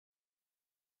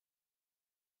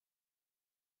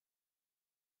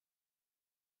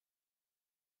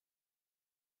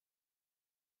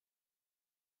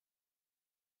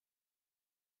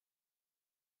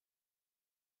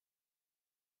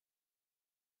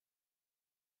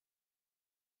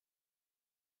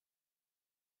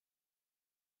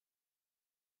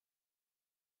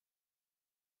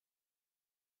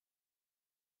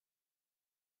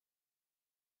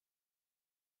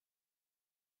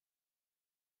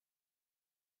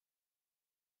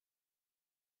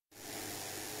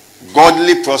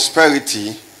godly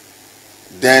prosperity,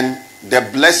 then the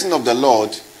blessing of the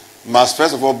Lord must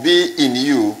first of all be in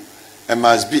you and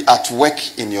must be at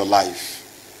work in your life.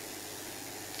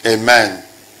 Amen.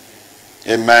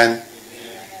 Amen.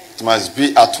 It must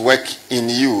be at work in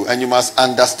you, and you must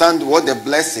understand what the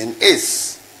blessing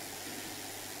is.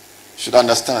 You should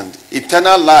understand.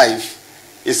 Eternal life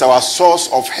is our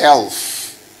source of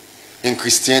health in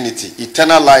Christianity.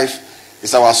 Eternal life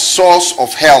is our source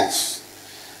of health.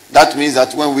 That means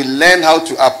that when we learn how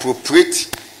to appropriate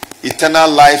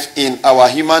eternal life in our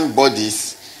human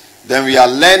bodies, then we are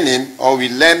learning, or we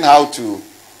learn how to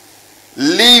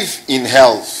live in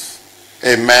health.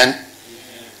 Amen.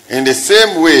 In the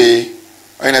same way,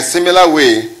 or in a similar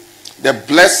way, the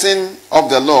blessing of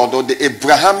the Lord, or the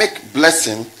Abrahamic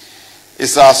blessing,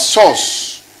 is our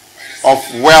source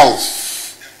of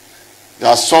wealth.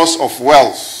 Our source of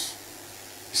wealth.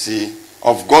 You see,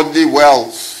 of godly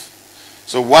wealth.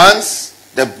 So once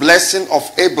the blessing of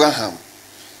Abraham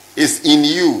is in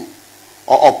you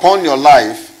or upon your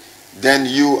life, then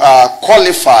you are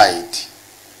qualified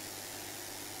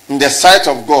in the sight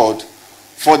of God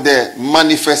for the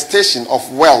manifestation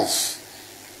of wealth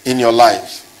in your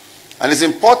life. And it's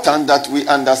important that we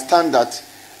understand that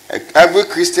every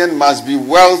Christian must be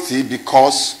wealthy,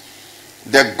 because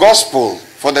the gospel,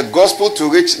 for the gospel to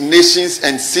reach nations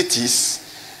and cities,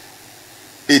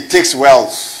 it takes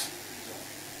wealth.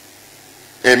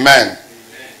 Amen.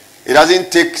 It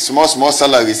doesn't take small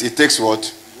salaries. It takes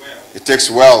what? Wealth. It takes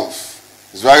wealth.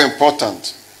 It's very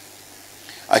important.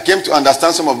 I came to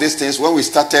understand some of these things when we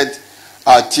started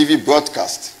our TV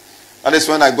broadcast. That is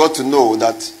when I got to know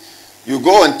that you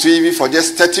go on TV for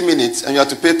just 30 minutes and you have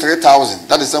to pay 3,000.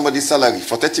 That is somebody's salary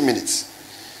for 30 minutes.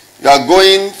 You are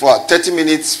going for 30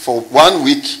 minutes for 1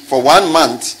 week, for 1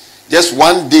 month, just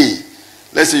 1 day.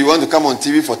 Let's say you want to come on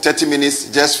TV for 30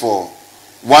 minutes just for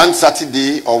 1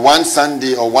 Saturday or 1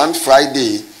 Sunday or 1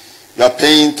 Friday. You are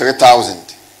paying 3,000.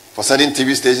 For certain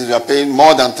TV stations, you are paying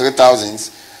more than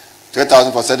 3,000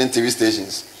 for certain TV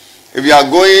stations. If you are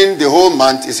going the whole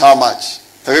month, is how much?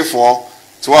 3, 4,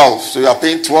 12. So you are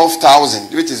paying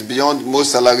 12,000, which is beyond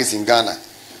most salaries in Ghana.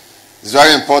 It's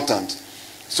very important.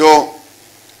 So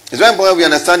it's very important we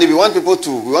understand, if we want we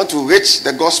want to reach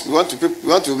the gospel, we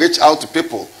want to reach out to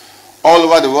people all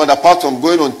over the world. Apart from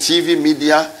going on TV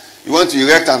media, you want to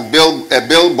erect and build a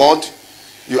billboard.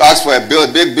 You ask for a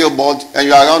big billboard, and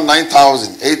you are around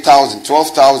 9,000, 8,000,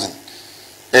 12,000.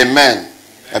 Amen.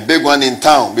 A big one in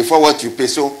town before what you pay.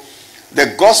 So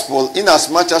the gospel, in as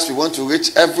much as we want to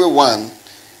reach everyone,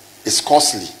 is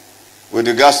costly with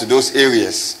regards to those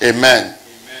areas. Amen. Amen.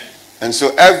 And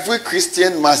so every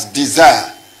Christian must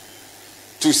desire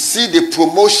to see the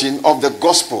promotion of the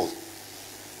gospel.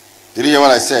 Did you hear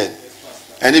what I said?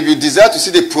 And if you desire to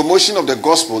see the promotion of the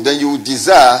gospel, then you will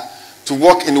desire to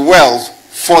walk in wealth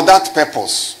for that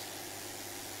purpose.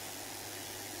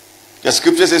 The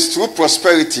scripture says, through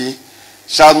prosperity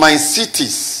shall my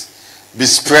cities be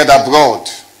spread abroad.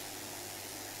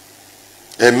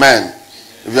 Amen.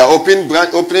 If you are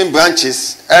opening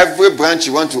branches, every branch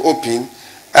you want to open,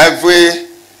 every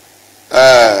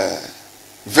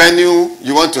venue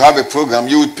you want to have a program,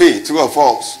 you would pay, true or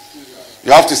false.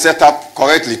 You have to set up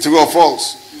correctly, true or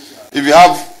false. If you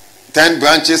have 10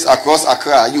 branches across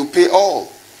Accra, you pay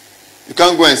all. You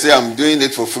can't go and say, I'm doing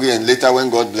it for free, and later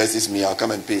when God blesses me, I'll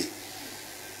come and pay.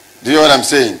 Do you know what I'm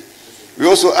saying? We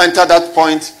also enter that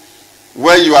point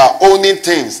where you are owning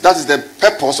things. That is the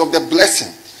purpose of the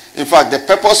blessing. In fact, the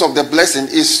purpose of the blessing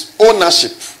is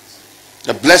ownership.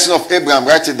 The blessing of Abraham,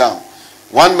 write it down.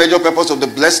 One major purpose of the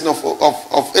blessing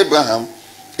of Abraham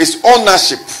is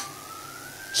ownership.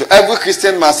 So every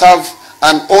Christian must have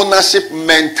an ownership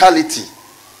mentality.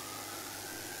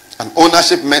 An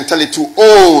ownership mentality, to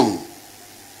own.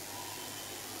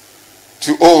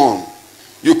 To own.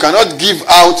 You cannot give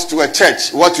out to a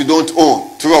church what you don't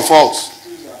own. True or false?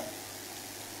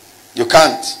 You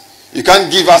can't. You can't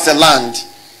give us a land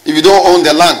if you don't own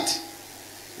the land.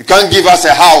 You can't give us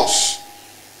a house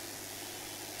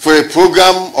for a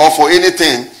program or for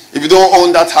anything if you don't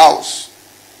own that house.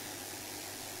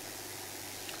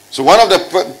 So one of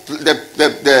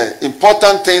the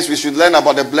important things we should learn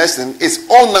about the blessing is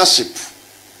ownership.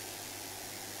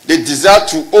 The desire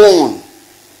to own.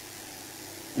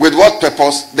 With what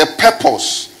purpose? The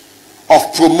purpose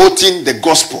of promoting the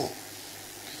gospel.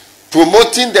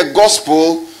 Promoting the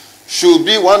gospel should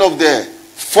be one of the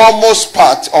foremost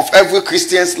part of every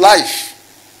Christian's life.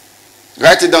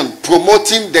 Write it down.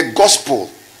 Promoting the gospel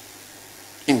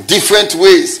in different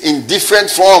ways, in different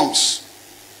forms.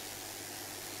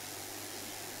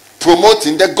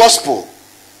 Promoting the gospel.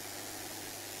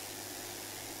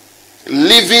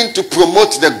 living to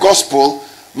promote the gospel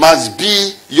must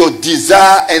be your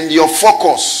desire and your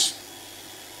focus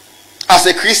as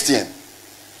a Christian.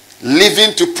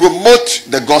 Living to promote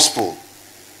the gospel.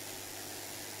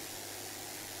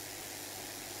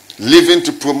 Living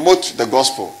to promote the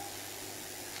gospel.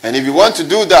 And if you want to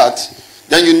do that,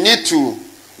 then you need to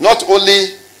not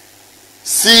only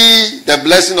see the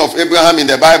blessing of Abraham in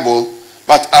the Bible,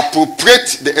 but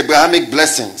appropriate the Abrahamic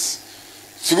blessings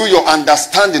through your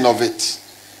understanding of it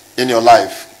in your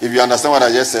life. If you understand what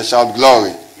I just said, shout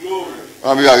glory. Glory.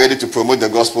 How many are ready to promote the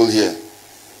gospel here?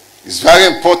 It's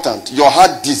very important. Your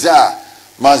heart desire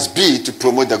must be to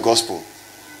promote the gospel.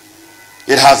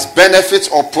 It has benefits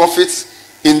or profits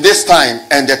in this time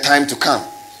and the time to come.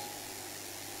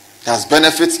 It has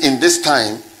benefits in this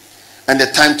time and the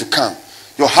time to come.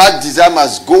 Your heart desire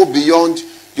must go beyond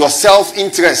your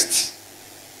self-interest.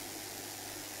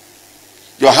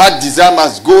 Your heart desire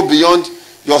must go beyond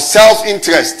your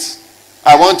self-interest.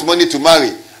 I want money to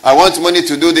marry. I want money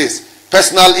to do this.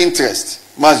 Personal interest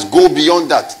must go beyond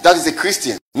that. That is a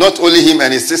Christian. Not only him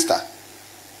and his sister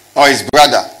or his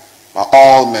brother, but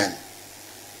all men.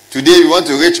 Today we want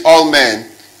to reach all men.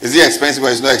 Is it expensive or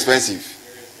is it not expensive?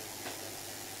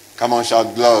 Come on,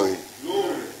 shout glory.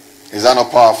 Glory. Is that not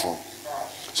powerful?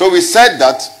 So we said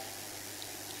that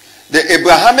the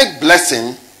Abrahamic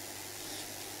blessing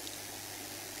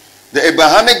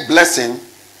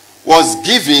was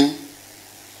given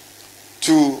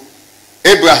to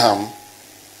Abraham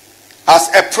as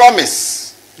a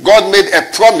promise. God made a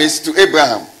promise to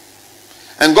Abraham.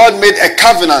 And God made a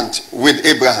covenant with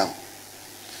Abraham.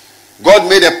 God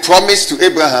made a promise to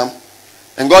Abraham.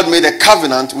 And God made a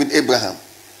covenant with Abraham.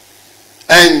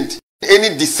 And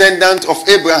any descendant of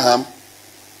Abraham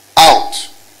out.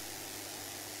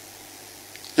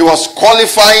 He was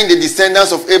qualifying the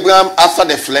descendants of Abraham after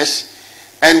the flesh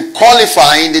and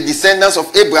qualifying the descendants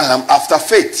of Abraham after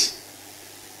faith.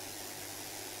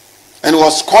 And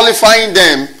was qualifying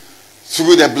them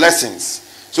through the blessings.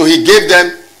 So he gave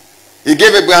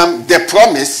Abraham the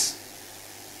promise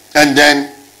and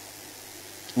then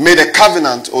made a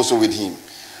covenant also with him.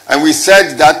 And we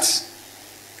said that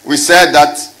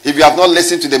if you have not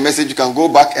listened to the message, you can go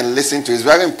back and listen to it. It's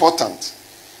very important.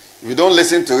 If you don't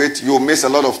listen to it, you will miss a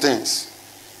lot of things.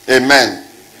 Amen.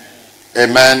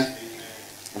 Amen. Amen.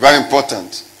 Very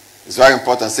important. It's very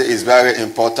important. Say it's very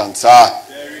important, sir.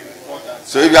 Very important.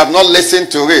 So if you have not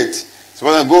listened to it, so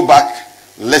we're going to go back,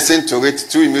 listen to it,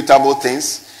 two immutable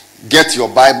things. Get your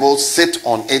Bible, sit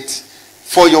on it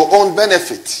for your own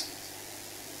benefit.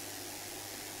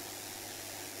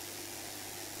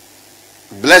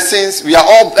 Blessings,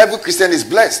 every Christian is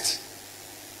blessed.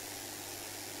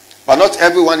 But not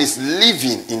everyone is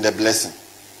living in the blessing.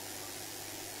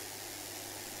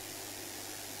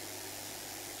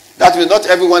 That means not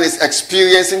everyone is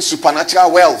experiencing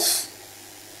supernatural wealth.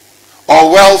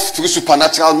 Or wealth through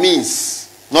supernatural means.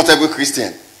 Not every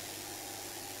Christian.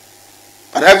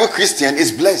 But every Christian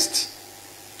is blessed.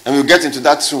 And we'll get into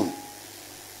that soon.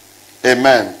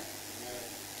 Amen.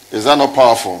 Is that not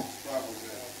powerful?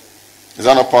 Is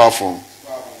that not powerful?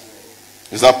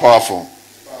 Is that powerful?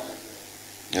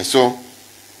 And so,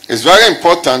 it's very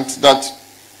important that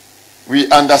we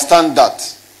understand that.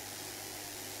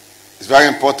 It's very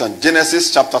important.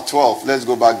 Genesis chapter 12. Let's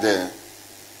go back there.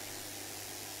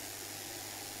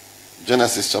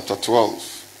 Genesis chapter 12.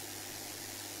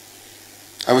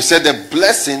 And we said the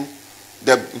blessing,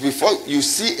 before you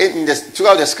see it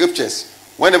throughout the scriptures,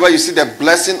 whenever you see the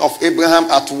blessing of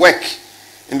Abraham at work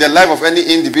in the life of any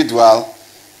individual,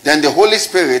 then the Holy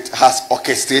Spirit has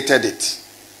orchestrated it.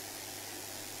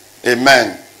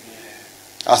 Amen.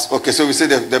 Okay, so we say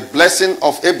the blessing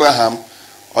of Abraham,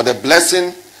 or the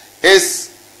blessing is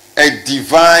a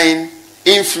divine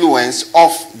influence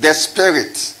of the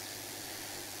Spirit.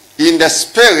 In the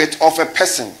spirit of a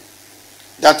person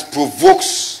that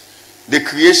provokes the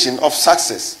creation of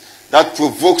success, that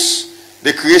provokes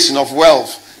the creation of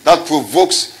wealth, that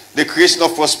provokes the creation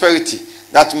of prosperity,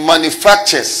 that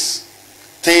manufactures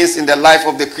things in the life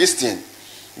of the Christian,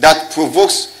 that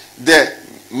provokes the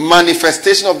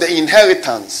manifestation of the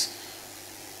inheritance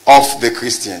of the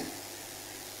Christian.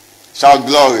 Shout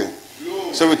glory.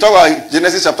 Glory. So we talk about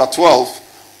Genesis chapter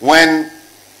 12 when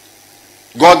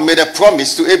God made a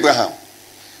promise to Abraham.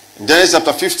 In Genesis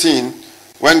chapter 15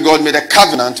 when God made a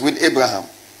covenant with Abraham.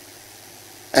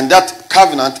 And that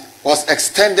covenant was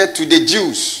extended to the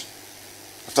Jews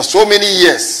after so many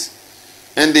years.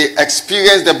 And they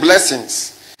experienced the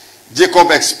blessings.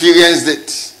 Jacob experienced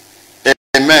it.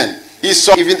 Amen.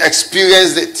 Esau even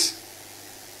experienced it.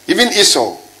 Even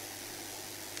Esau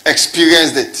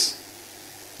experienced it.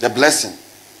 The blessing.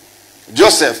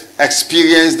 Joseph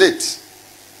experienced it.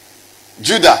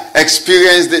 Judah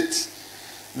experienced it.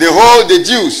 The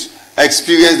Jews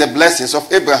experienced the blessings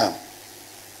of Abraham.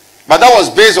 But that was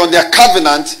based on their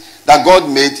covenant that God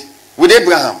made with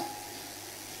Abraham.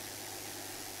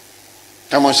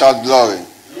 Come on, shout glory.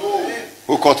 Glory.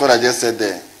 Who caught what I just said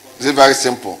there? It's very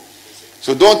simple.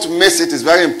 So don't miss it. It's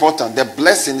very important. The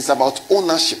blessing is about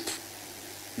ownership.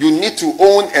 You need to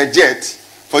own a jet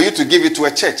for you to give it to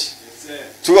a church.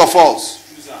 Yes, true or false?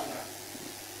 True,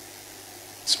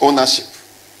 it's ownership.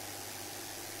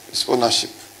 It's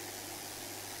ownership.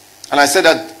 And I said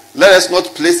that let us not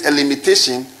place a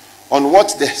limitation on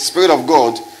what the Spirit of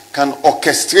God can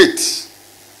orchestrate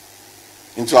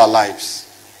into our lives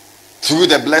through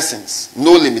the blessings.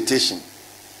 No limitation.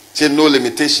 Say no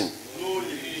limitation. No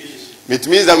limitation. It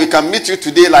means that we can meet you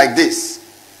today like this,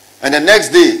 and the next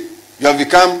day you have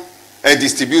become a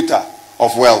distributor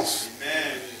of wealth.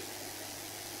 Amen.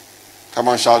 Come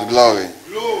on, shout glory.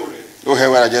 Glory. You hear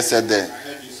what I just said there? I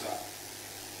heard you, sir.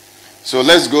 So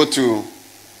let's go to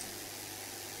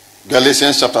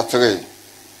Galatians chapter 3.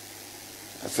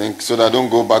 I think, so that I don't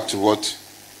go back to what.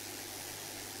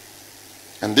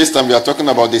 And this time we are talking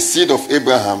about the seed of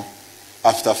Abraham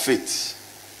after faith.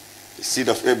 The seed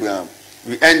of Abraham.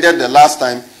 We ended the last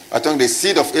time by talking the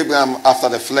seed of Abraham after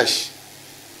the flesh.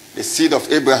 The seed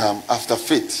of Abraham after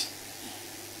faith.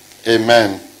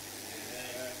 Amen.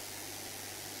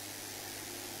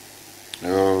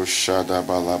 Oh,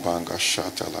 Shadabalabanga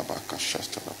Shatalabaka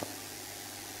Shatalaba.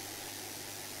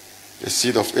 The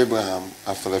seed of Abraham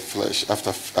after the flesh,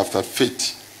 after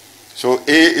faith. So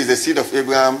A is the seed of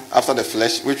Abraham after the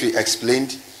flesh, which we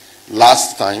explained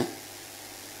last time,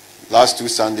 last 2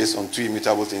 Sundays on 2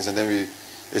 immutable things, and then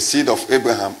the seed of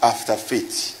Abraham after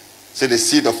faith. Say the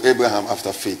seed of Abraham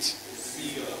after faith. The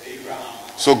seed of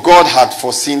Abraham. So God had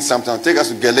foreseen something. I'll take us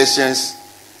to Galatians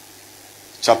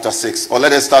chapter 6, or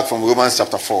let us start from Romans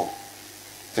chapter 4. I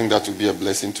think that will be a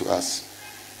blessing to us.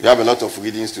 We have a lot of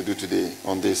readings to do today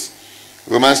on this.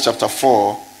 Romans chapter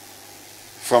 4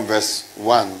 from verse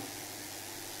 1.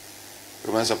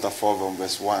 Romans chapter 4 from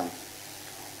verse 1.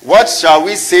 What shall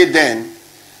we say then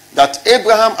that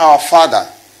Abraham our father,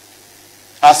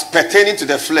 as pertaining to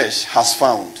the flesh, has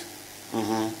found?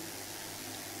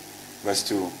 Verse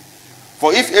 2.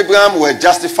 For if Abraham were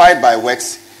justified by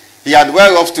works, he had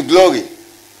whereof to glory,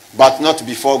 but not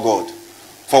before God.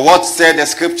 For what said the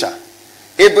scripture?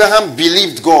 Abraham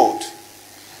believed God,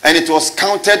 and it was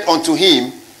counted unto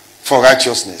him for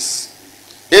righteousness.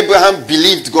 Abraham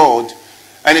believed God,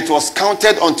 and it was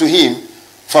counted unto him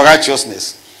for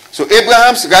righteousness. So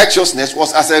Abraham's righteousness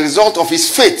was as a result of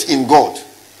his faith in God,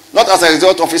 not as a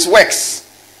result of his works.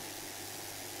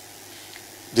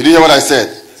 Did you hear what I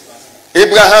said?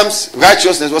 Abraham's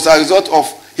righteousness was a result of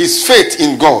his faith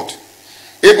in God.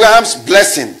 Abraham's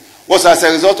blessing was as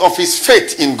a result of his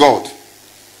faith in God.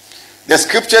 The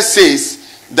scripture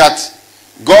says that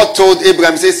God told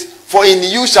Abraham, says, for in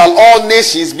you shall all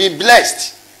nations be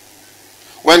blessed.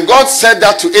 When God said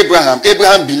that to Abraham,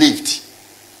 Abraham believed.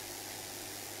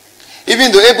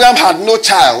 Even though Abraham had no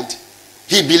child,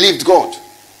 he believed God.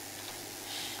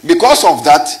 Because of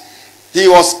that, he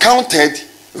was counted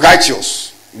righteous.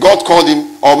 God called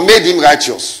him or made him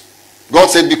righteous. God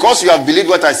said, because you have believed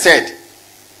what I said,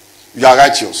 you are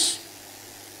righteous.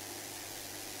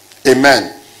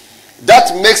 Amen.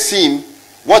 That makes him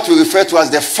what we refer to as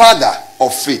the father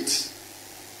of faith.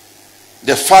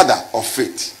 The father of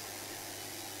faith.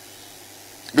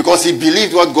 Because he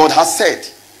believed what God has said.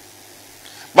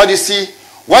 But you see,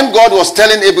 when God was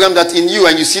telling Abraham that in you,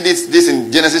 and you see this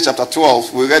in Genesis chapter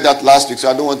 12, we read that last week, so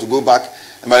I don't want to go back.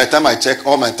 And by the time I check,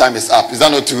 all my time is up. Is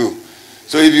that not true?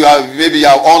 So if you are, maybe you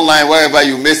are online, wherever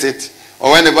you miss it,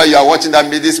 or whenever you are watching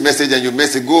this message and you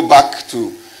miss it, go back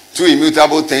to 2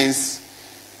 Immutable Things.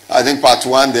 I think part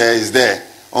 1 there is there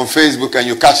on Facebook, and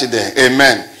you catch it there.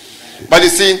 Amen. But you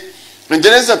see, in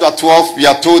Genesis chapter 12, we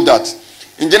are told that.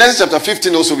 In Genesis chapter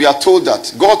 15 also, we are told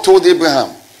that God told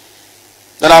Abraham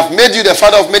that I've made you the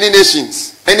father of many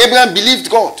nations. And Abraham believed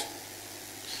God.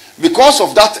 Because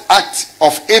of that act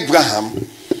of Abraham,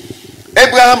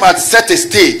 Abraham had set a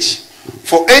stage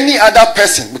for any other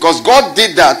person. Because God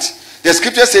did that, the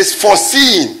scripture says,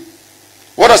 foreseeing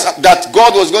what was that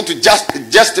God was going to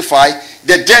justify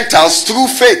the Gentiles through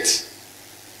faith.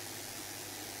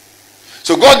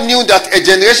 So God knew that a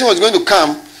generation was going to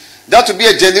come that would be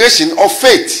a generation of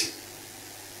faith.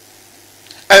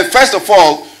 And first of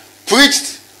all,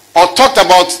 preached or talked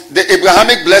about the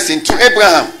Abrahamic blessing to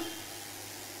Abraham.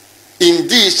 In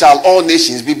thee shall all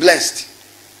nations be blessed.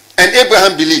 And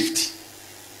Abraham believed.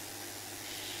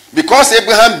 Because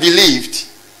Abraham believed,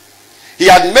 he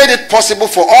had made it possible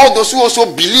for all those who also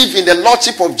believe in the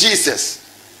Lordship of Jesus,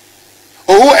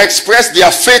 or who express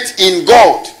their faith in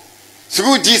God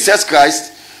through Jesus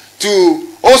Christ, to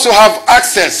also have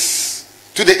access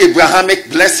to the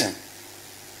Abrahamic blessing.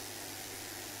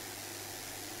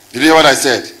 Did you hear what I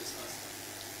said?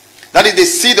 That is the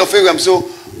seed of Abraham. So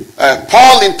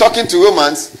Paul, in talking to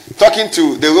Romans, talking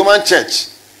to the Roman church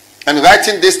and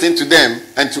writing this thing to them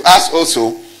and to us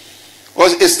also,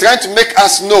 is trying to make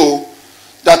us know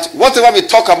that whatever we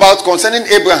talk about concerning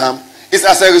Abraham is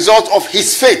as a result of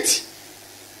his faith.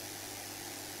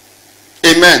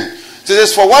 Amen. So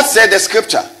this is for what said the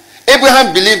scripture.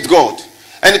 Abraham believed God,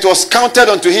 and it was counted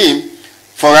unto him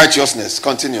for righteousness.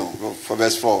 Continue for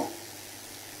verse 4.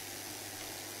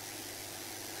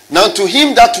 Now to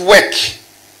him that work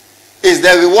is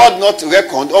the reward not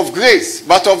reckoned of grace,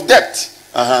 but of debt.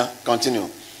 Continue.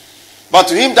 But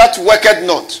to him that worketh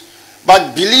not,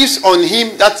 but believes on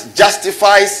him that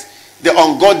justifies the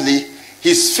ungodly,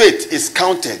 his faith is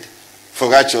counted for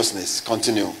righteousness.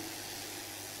 Continue.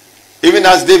 Even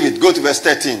as David, go to verse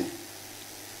 13.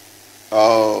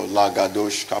 Oh,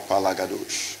 lagadosh, kapa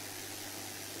lagadosh.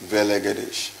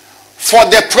 Velegedesh. For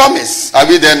the promise, are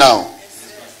we there now?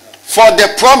 For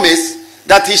the promise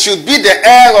that he should be the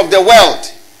heir of the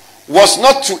world was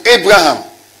not to Abraham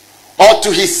or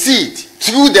to his seed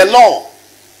through the law.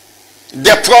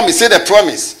 The promise, say the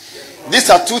promise. These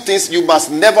are two things you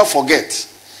must never forget.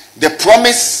 The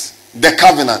promise, the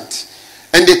covenant.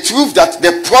 And the truth that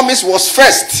the promise was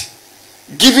first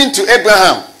given to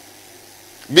Abraham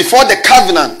before the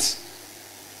covenant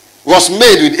was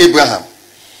made with Abraham.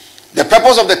 The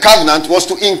purpose of the covenant was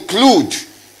to include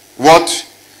what?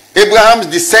 Abraham's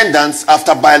descendants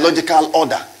after biological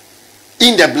order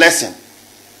in the blessing.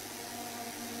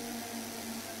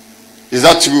 Is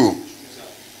that true?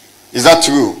 Is that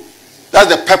true?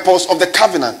 That's the purpose of the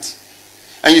covenant.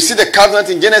 And you see the covenant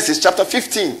in Genesis chapter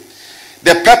 15.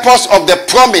 The purpose of the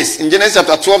promise in Genesis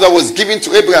chapter 12 that was given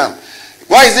to Abraham.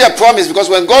 Why is it a promise? Because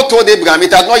when God told Abraham,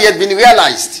 it had not yet been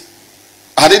realized.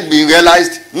 Had it been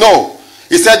realized? No.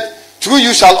 He said, through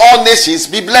you shall all nations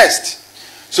be blessed.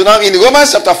 So now in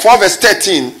Romans chapter 4 verse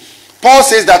 13, Paul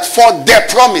says that for the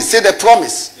promise, say the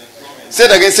promise. The promise. Say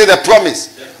it again, say the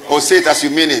promise. Or say it as you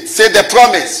mean it. Say the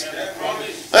promise. The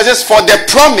promise. It says for the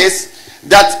promise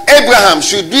that Abraham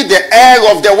should be the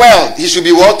heir of the world. He should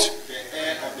be what? The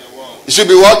heir of the world. He should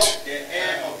be what? The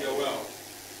heir of the world.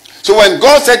 So when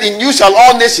God said, in you shall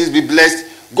all nations be blessed,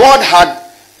 God had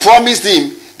promised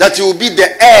him that he will be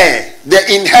the heir, the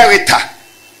inheritor.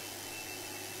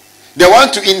 The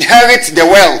one to inherit the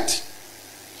world.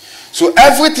 So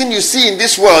everything you see in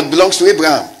this world belongs to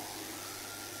Abraham.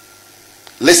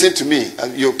 Listen to me,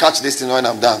 and you'll catch this thing when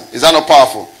I'm done. Is that not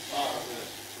powerful?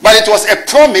 But it was a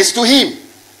promise to him.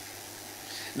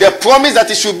 The promise that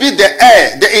he should be the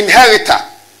heir, the inheritor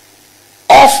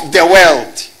of the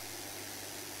world,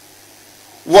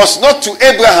 was not to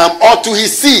Abraham or to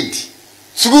his seed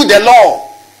through the law.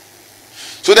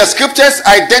 So the scriptures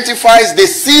identifies the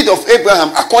seed of Abraham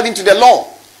according to the law.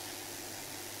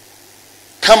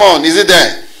 Come on, is it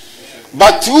there?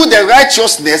 But through the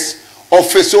righteousness of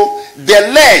faith. So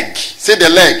the leg, say the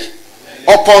leg,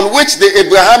 upon which the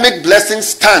Abrahamic blessing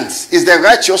stands is the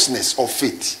righteousness of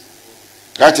faith.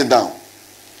 Write it down.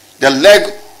 The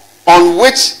leg on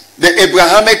which the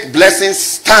Abrahamic blessings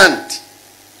stand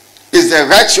is the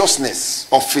righteousness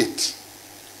of faith.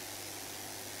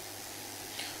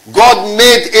 God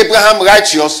made Abraham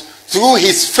righteous through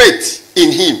his faith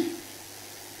in him.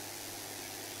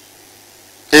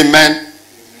 Amen.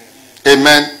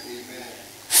 Amen. Amen.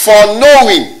 For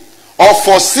knowing or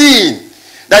foreseeing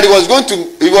that he was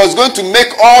going to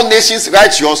make all nations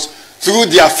righteous through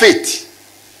their faith.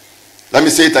 Let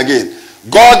me say it again.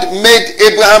 God made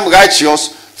Abraham righteous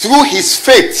through his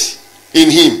faith in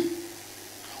him,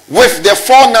 with the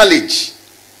foreknowledge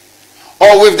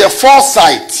or with the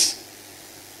foresight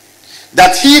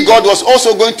that he, God, was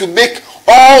also going to make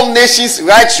all nations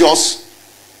righteous,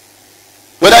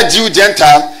 whether Jew,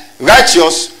 Gentile,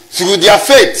 righteous through their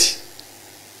faith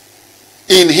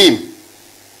in him.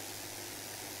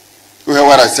 You hear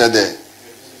what I said there?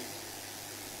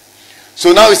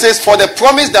 So now it says, for the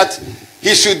promise that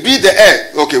he should be the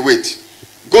heir. Okay, wait.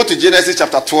 Go to Genesis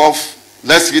chapter 12.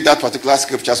 Let's read that particular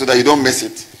scripture so that you don't miss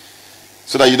it.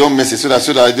 So that you don't miss it. So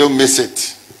that you don't miss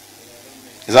it.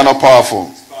 Is that not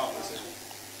powerful?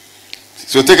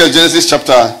 So take a Genesis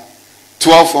chapter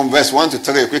 12 from verse 1 to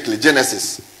 3 quickly.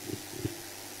 Genesis.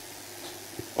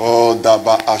 Oh,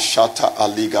 Daba Ashata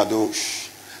Aligadosh.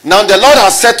 Now the Lord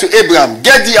has said to Abraham,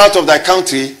 get thee out of thy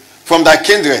country, from thy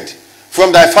kindred,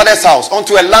 from thy father's house,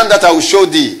 unto a land that I will show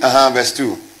thee. Verse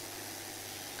 2.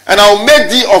 and I will make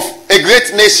thee of a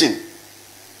great nation,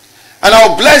 and I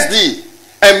will bless thee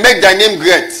and make thy name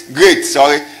great,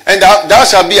 and thou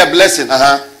shalt be a blessing.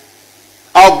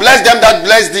 I'll bless them that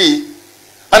bless thee,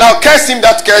 and I'll curse him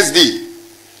that curse thee.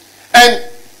 And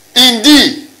in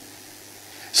thee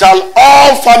shall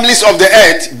all families of the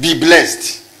earth be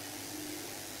blessed.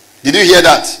 Did you hear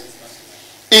that?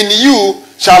 In you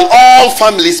shall all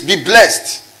families be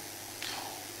blessed.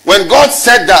 When God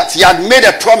said that, he had made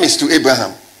a promise to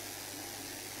Abraham.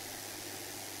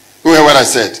 You hear what I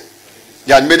said?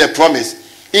 He had made a promise.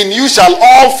 In you shall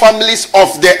all families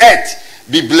of the earth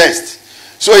be blessed.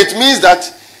 So it means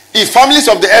that if families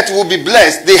of the earth will be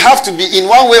blessed, they have to be in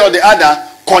one way or the other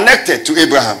connected to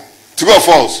Abraham. True or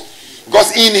false?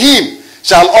 Because in him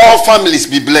shall all families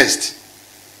be blessed.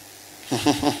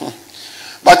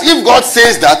 But if God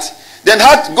says that, then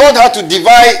God had to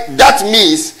devise that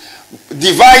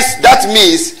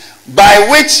means by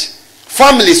which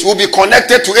families will be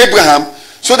connected to Abraham,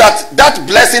 so that that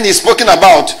blessing he's spoken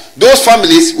about, those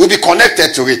families will be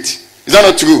connected to it. Is that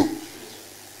not true?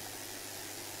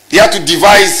 He had to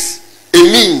devise a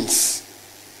means.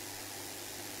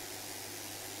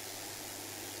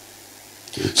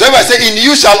 So if I say, in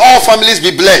you shall all families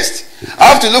be blessed, I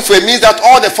have to look for a means that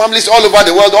all the families all over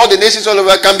the world, all the nations all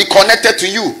over, can be connected to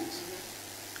you.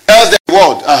 Else the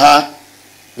world.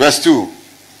 Verse 2.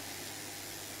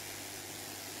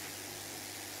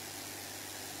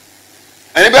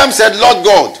 And Abraham said, Lord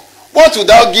God, what wilt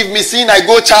thou give me, seeing I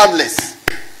go childless?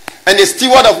 And the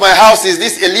steward of my house is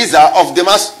this Eliezer of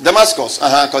Damascus.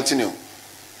 Continue.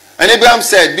 And Abraham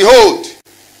said, behold,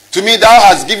 to me thou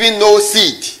hast given no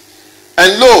seed.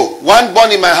 And lo, one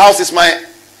born in my house is my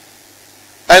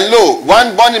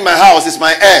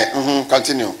heir.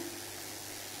 Continue.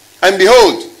 And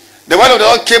behold, the word of the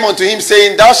Lord came unto him,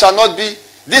 saying, this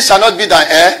shall not be thy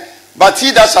heir, but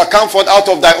he that shall come forth out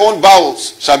of thy own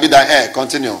bowels shall be thy heir.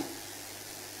 Continue.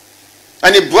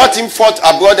 And he brought him forth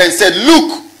abroad and said,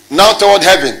 look now toward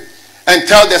heaven, and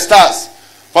tell the stars,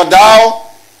 for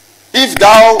if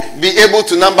thou be able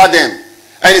to number them.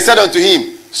 And he said unto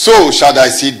him, so shall thy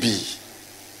seed be.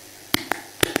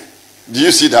 Do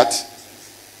you see that?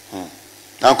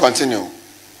 Now continue.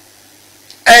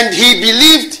 And he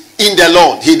believed in the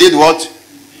Lord. He did what?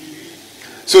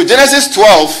 So Genesis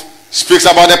 12 speaks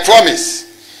about the promise.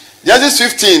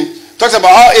 Genesis 15 talks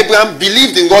about how Abraham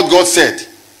believed in what God said.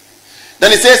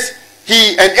 Then it says,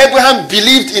 Abraham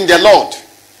believed in the Lord,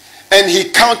 and he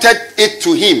counted it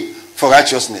to him for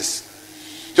righteousness.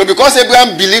 So because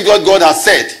Abraham believed what God had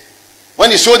said,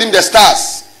 when he showed him the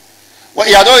stars, well,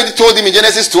 he had already told him in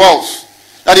Genesis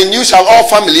 12 that in you shall all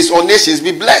families or nations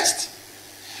be blessed.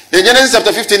 In Genesis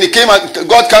chapter 15,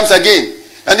 God comes again,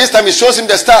 and this time he shows him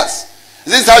the stars.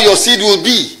 This is how your seed will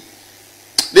be.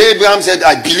 Then Abraham said,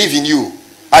 I believe in you.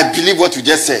 I believe what you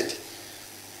just said.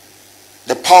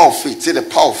 The power of faith. Say the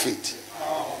power of faith.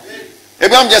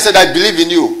 Abraham just said, I believe in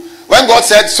you. When God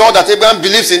saw that Abraham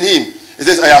believes in him, he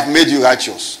says, I have made you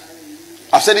righteous.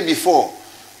 I've said it before.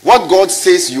 What God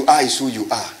says you are is who you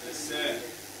are.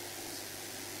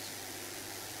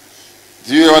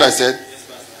 Do you hear what I said?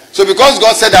 So because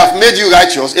God said, I have made you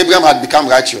righteous, Abraham had become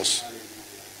righteous.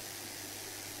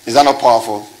 Is that not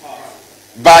powerful?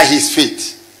 By his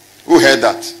faith. Who heard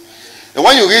that? And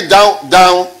when you read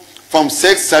down from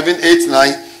 6, 7, 8,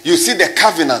 9, you see the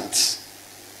covenant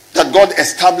that God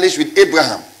established with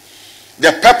Abraham.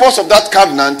 The purpose of that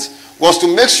covenant was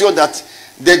to make sure that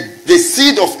the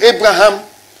seed of Abraham,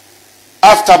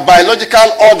 after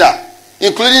biological order,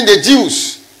 including the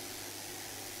Jews,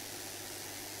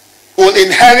 will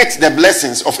inherit the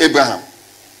blessings of Abraham.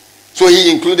 So he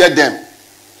included them.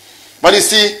 But you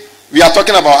see, we are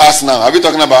talking about us now. Are we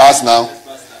talking about us now?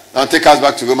 Now take us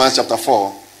back to Romans chapter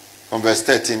 4, from verse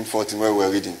 13, 14, where we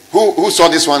were reading. Who saw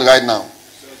this one right now?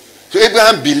 So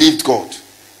Abraham believed God.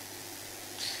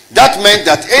 That meant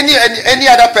that any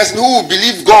other person who will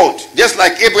believe God, just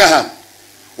like Abraham,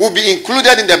 will be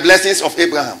included in the blessings of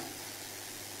Abraham.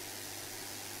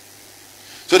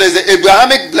 So there's the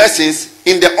Abrahamic blessings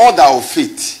in the order of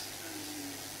faith.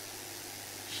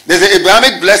 There's the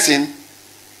Abrahamic blessing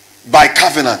by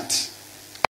covenant.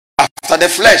 After the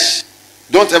flesh.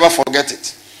 Don't ever forget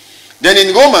it. Then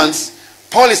in Romans,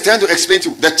 Paul is trying to explain to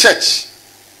the church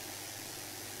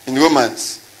in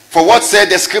Romans, for what said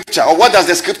the scripture, or what does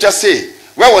the scripture say?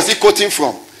 Where was he quoting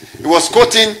from? He was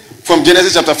quoting from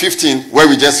Genesis chapter 15, where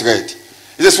we just read.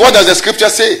 He says, what does the scripture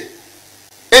say?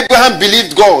 Abraham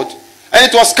believed God, and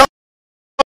it was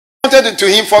counted to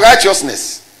him for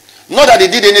righteousness. Not that he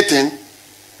did anything,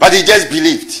 but he just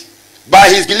believed. By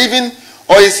his believing,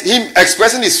 or him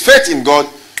expressing his faith in God,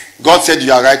 God said,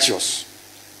 you are righteous.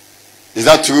 Is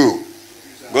that true?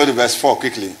 Go to verse 4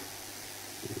 quickly.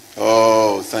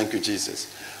 Oh, thank you,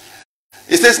 Jesus.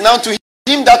 It says, now to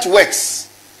him that works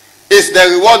is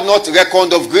the reward not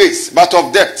reckoned of grace, but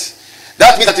of debt.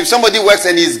 That means that if somebody works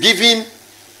and is given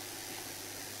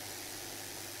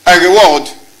a reward,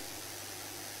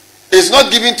 it's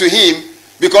not given to him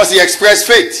because he expressed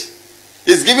faith.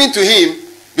 It's given to him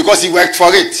because he worked for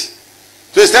it.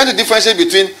 So it's trying to differentiate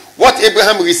between what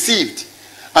Abraham received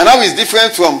and how it's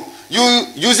different from you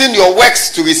using your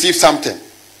works to receive something.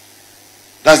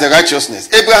 That's the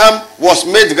righteousness. Abraham was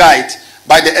made right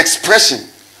by the expression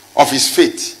of his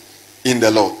faith in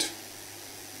the Lord.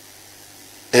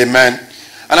 Amen.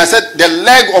 And I said the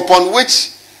leg upon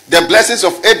which the blessings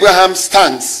of Abraham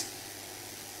stands,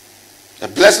 the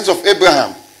blessings of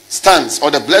Abraham stands, or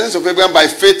the blessings of Abraham by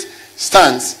faith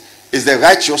stands, is the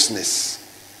righteousness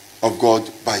of God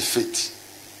by faith.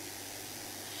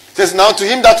 It says, now to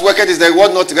him that worketh is the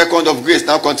reward not reckoned of grace.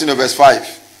 Now continue verse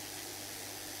 5.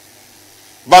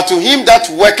 But to him that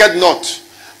worketh not,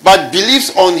 but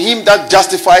believes on him that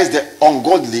justifies the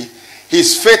ungodly,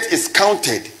 his faith is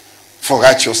counted for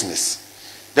righteousness.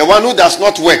 The one who does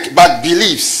not work, but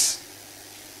believes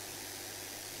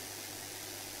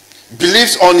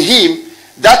on him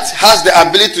that has the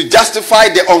ability to justify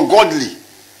the ungodly.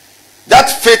 That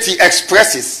faith he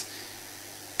expresses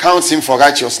counts him for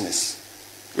righteousness.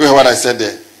 You hear what I said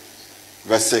there?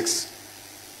 Verse 6.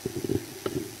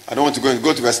 I don't want to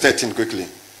go to verse 13 quickly.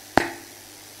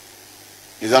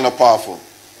 Is that not powerful?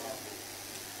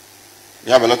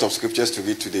 We have a lot of scriptures to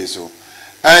read today.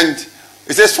 And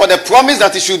it says, for the promise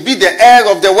that he should be the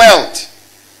heir of the world.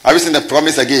 Have you seen the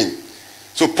promise again?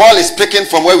 So Paul is speaking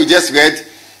from where we just read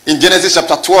in Genesis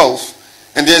chapter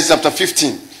 12 and Genesis chapter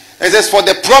 15. And it says, for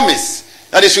the promise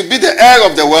that he should be the heir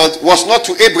of the world was not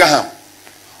to Abraham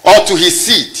or to his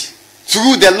seed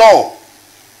through the law,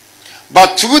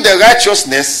 but through the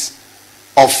righteousness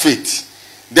of faith.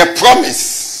 The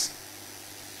promise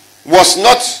was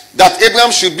not that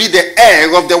Abraham should be the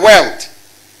heir of the world.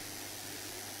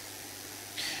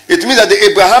 It means that the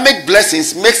Abrahamic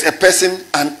blessings makes a person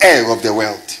an heir of the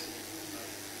world.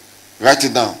 Write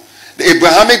it down. The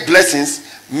Abrahamic blessings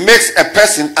makes a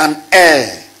person an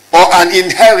heir or an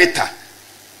inheritor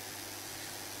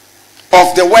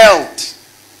of the world.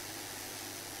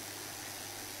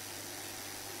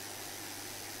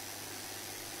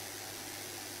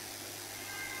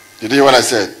 Did you hear what I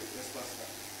said?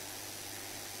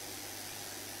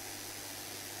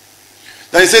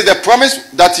 Then he says the promise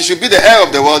that he should be the heir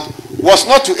of the world was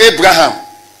not to Abraham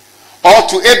or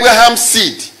to Abraham's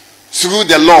seed through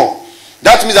the law.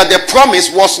 That means that the promise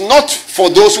was not for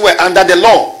those who were under the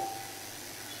law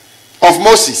of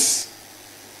Moses.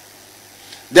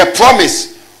 The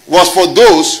promise was for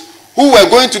those who were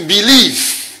going to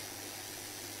believe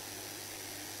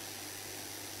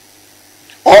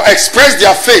or express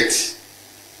their faith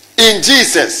in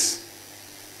Jesus,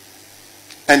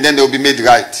 and then they will be made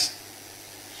right.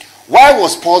 Why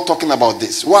was Paul talking about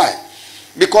this? Why?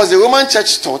 Because the Roman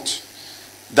church thought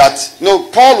that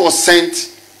Paul was sent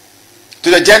to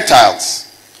the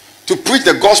Gentiles to preach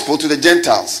the gospel to the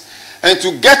Gentiles and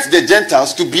to get the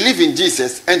Gentiles to believe in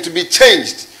Jesus and to be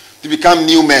changed to become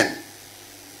new men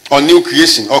or new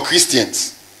creation or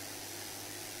Christians.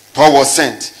 Paul was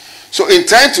sent. So in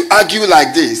trying to argue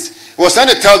like this, he was trying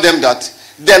to tell them that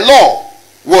the law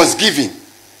was given.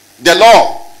 The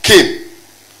law came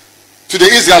to the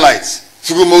Israelites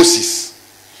through Moses.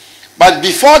 But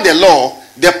before the law,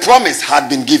 the promise had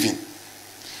been given.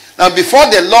 Now before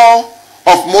the law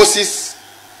of Moses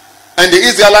and the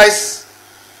Israelites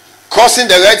crossing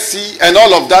the Red Sea and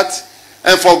all of that,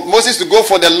 and for Moses to go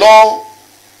for the law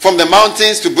from the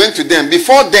mountains to bring to them,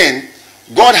 before then,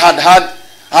 God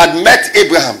had met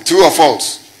Abraham, true or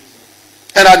false,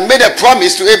 and had made a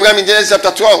promise to Abraham in Genesis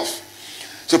chapter 12.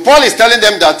 So Paul is telling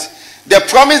them that the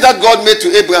promise that God made to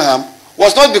Abraham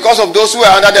was not because of those who were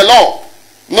under the law.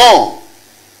 No.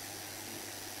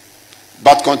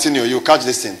 But continue. You catch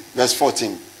this in verse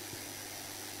 14.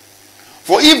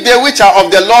 For if they which are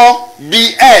of the law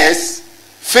be heirs,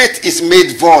 faith is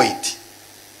made void,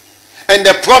 and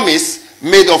the promise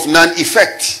made of none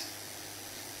effect.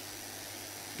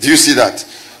 Do you see that?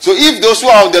 So if those who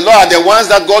are of the law are the ones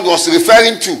that God was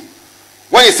referring to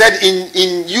when he said,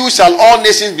 in you shall all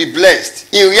nations be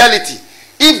blessed, in reality,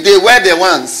 if they were the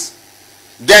ones,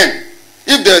 then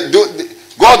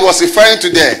if God was referring to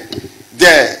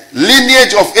the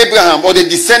lineage of Abraham or the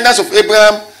descendants of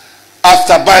Abraham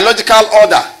after biological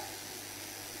order,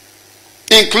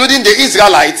 including the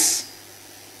Israelites,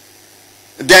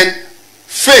 then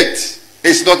faith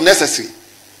is not necessary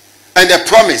and the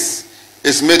promise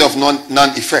is made of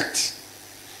non-effect.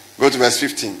 Go to verse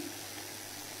 15.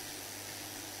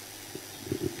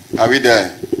 Are we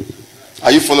there?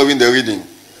 Are you following the reading?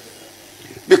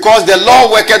 Because the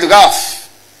law worketh wrath.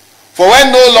 For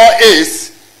when no law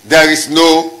is, there is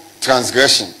no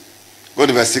transgression. Go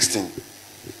to verse 16.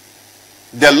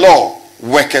 The law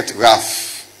worketh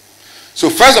wrath.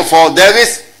 So first of all, there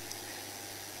is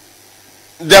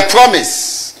the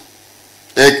promise.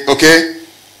 Okay?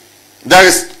 There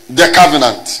is the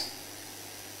covenant.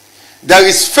 There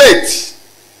is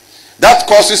faith that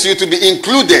causes you to be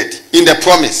included in the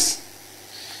promise.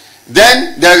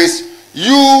 Then there is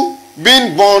you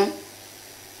being born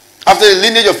after the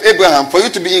lineage of Abraham, for you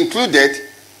to be included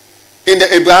in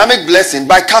the Abrahamic blessing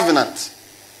by covenant.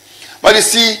 But you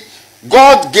see,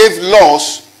 God gave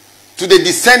laws to the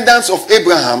descendants of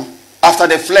Abraham after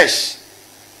the flesh.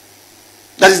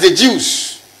 That is the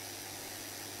Jews.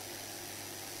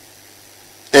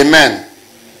 Amen.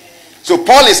 So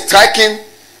Paul is striking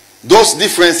those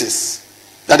differences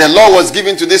that the law was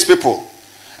given to these people.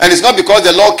 And it's not because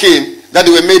the law came that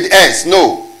they were made heirs.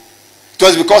 No. It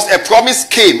was because a promise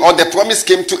came, or the promise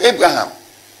came to Abraham.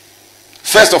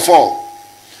 First of all.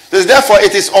 Therefore,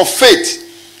 it is of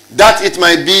faith that it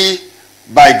might be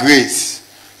by grace.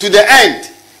 To the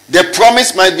end, the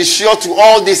promise might be sure to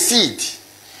all the seed.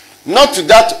 Not to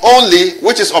that only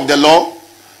which is of the law,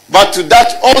 but to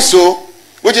that also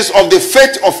which is of the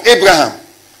faith of Abraham,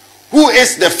 who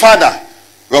is the father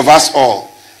of us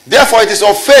all. Therefore, it is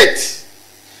of faith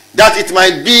that it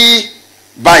might be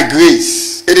by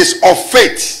grace. It is of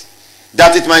faith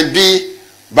that it might be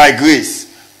by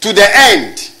grace. To the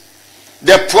end,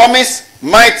 the promise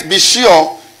might be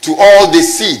sure to all the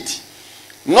seed.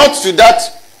 Not to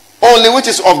that only which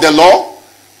is of the law,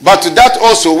 but to that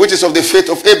also which is of the faith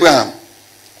of Abraham,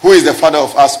 who is the father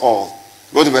of us all.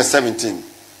 Go to verse 17.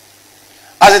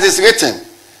 As it is written,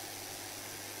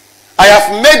 I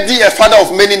have made thee a father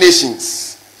of many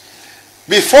nations,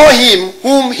 before him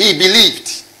whom he believed.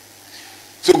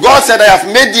 So God said, I have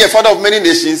made thee a father of many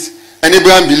nations, and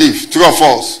Abraham believed. True or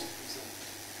false?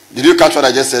 Did you catch what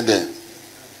I just said there?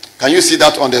 Can you see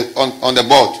that on the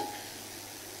board?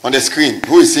 On the screen?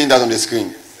 Who is seeing that on the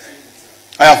screen?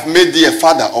 I have made thee a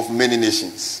father of many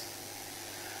nations,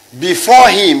 before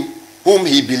him whom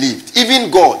he believed.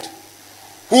 Even God,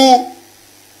 who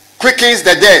quickens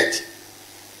the dead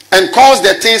and calls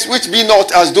the things which be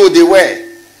not as though they were.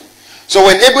 So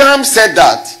when Abraham said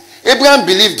that, Abraham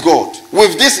believed God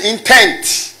with this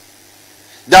intent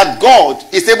that God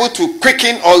is able to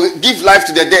quicken or give life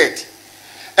to the dead,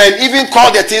 and even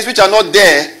call the things which are not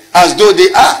there as though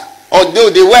they are or though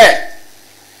they were.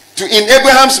 In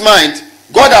Abraham's mind,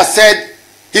 God has said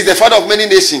he's the father of many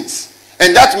nations,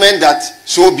 and that meant that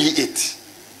so be it.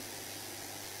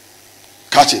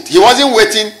 Catch it. He wasn't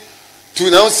waiting to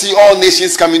now see all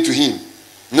nations coming to him.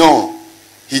 No,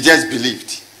 he just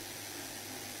believed.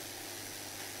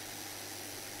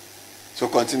 So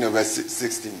continue verse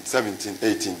 16, 17,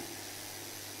 18.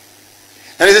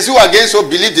 And it says, who again so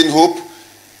believed in hope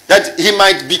that he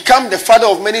might become the father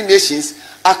of many nations,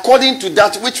 according to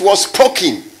that which was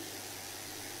spoken.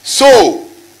 So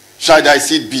shall thy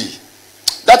seed be.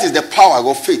 That is the power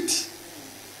of faith.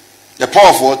 The power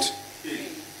of what?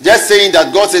 Faith. Just saying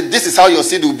that God said, this is how your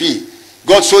seed will be.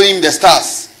 God showed him the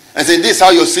stars and said, this is how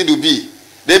your seed will be.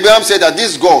 Then Abraham said that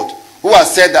this God who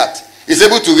has said that is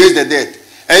able to raise the dead,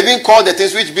 and even call the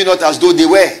things which be not as though they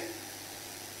were.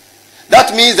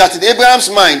 That means that in Abraham's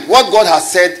mind, what God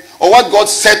has said, or what God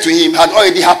said to him, had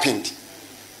already happened.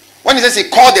 When he says he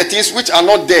called the things which are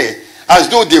not there as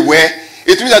though they were,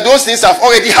 it means that those things have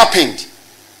already happened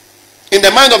in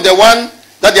the mind of the one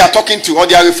that they are talking to or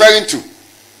they are referring to.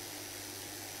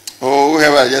 Oh,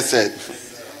 whoever I just said.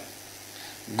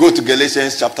 Go to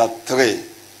Galatians chapter 3.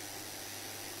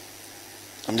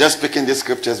 I'm just picking these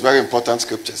scriptures, very important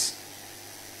scriptures.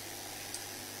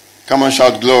 Come on,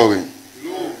 shout glory.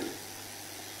 Glory.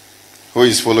 Who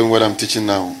is following what I'm teaching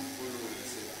now?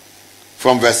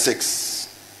 From verse 6.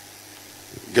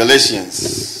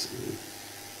 Galatians.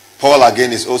 Paul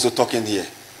again is also talking here.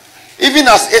 Even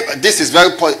as this is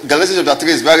very, Galatians chapter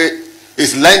 3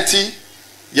 is lengthy,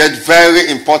 yet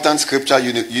very important scripture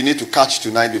you need to catch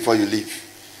tonight before you leave.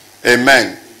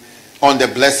 Amen. On the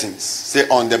blessings. Say,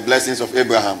 on the blessings of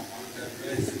Abraham.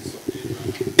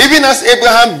 Even as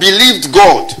Abraham believed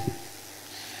God,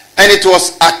 and it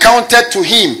was accounted to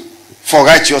him for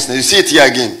righteousness. You see it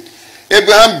here again.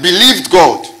 Abraham believed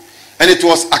God, and it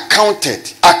was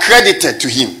accredited to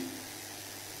him.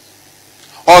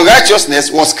 Or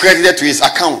righteousness was credited to his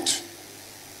account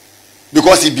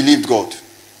because he believed God.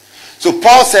 So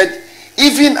Paul said,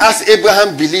 even as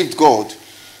Abraham believed God,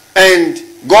 and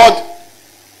God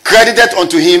credited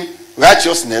unto him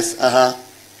righteousness.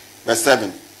 Verse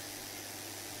 7.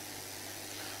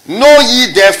 Know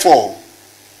ye therefore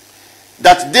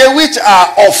that they which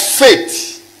are of faith,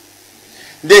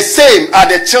 the same are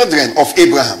the children of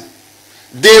Abraham.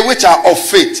 They which are of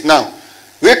faith. Now,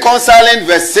 reconciling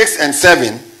verse 6 and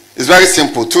 7 is very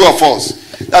simple. True or false?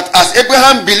 That as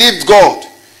Abraham believed God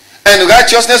and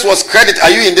righteousness was credited. Are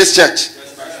you in this church?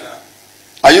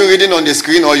 Are you reading on the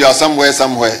screen or you are somewhere?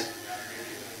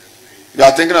 You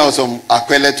are thinking of some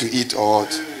aquele to eat or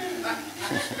what?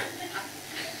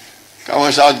 Come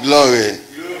on, shout glory.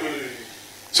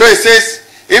 So it says,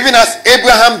 even as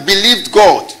Abraham believed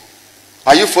God.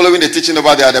 Are you following the teaching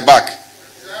over there at the back?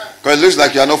 Because it looks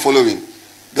like you are not following.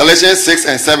 Galatians 6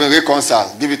 and 7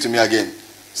 reconcile. Give it to me again.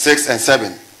 6 and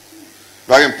 7.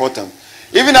 Very important.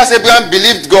 Even as Abraham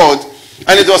believed God,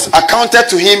 and it was accounted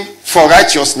to him for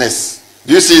righteousness.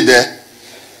 Do you see it there?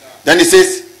 Then it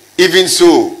says, even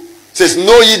so. It says,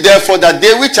 know ye therefore that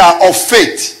they which are of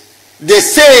faith, the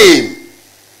same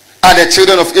are the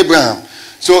children of Abraham.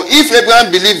 So if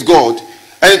Abraham believed God,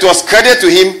 and it was credited to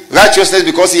him righteousness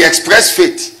because he expressed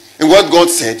faith in what God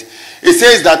said, it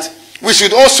says that we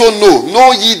should also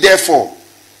know ye therefore.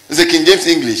 It's a King James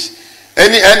English.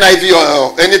 Any NIV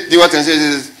or any newer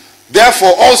translation says,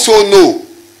 therefore also know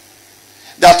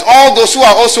that all those who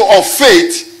are also of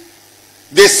faith,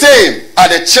 the same are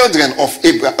the children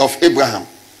of Abraham.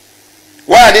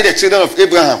 Why are they the children of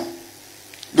Abraham?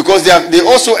 Because they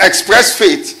also express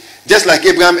faith just like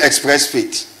Abraham expressed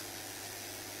faith.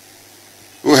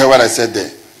 Who heard what I said there?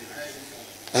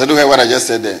 I said, who heard what I just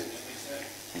said there?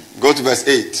 Go to verse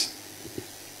 8.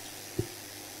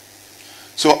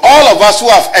 So all of us who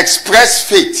have expressed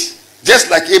faith, just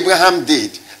like Abraham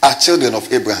did, are children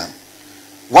of Abraham.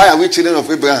 Why are we children of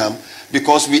Abraham?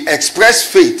 Because we express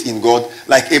faith in God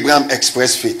like Abraham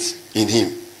expressed faith in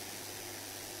him.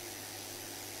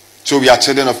 So we are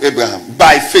children of Abraham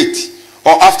by faith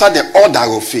or after the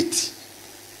order of faith.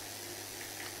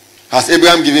 Has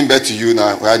Abraham given birth to you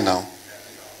now, right now?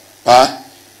 Huh?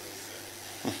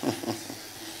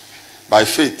 By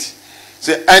faith.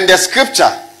 So, and the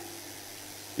scripture,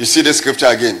 you see the scripture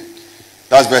again.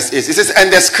 That's verse 8. It says,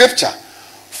 and the scripture,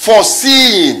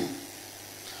 foreseeing.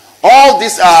 All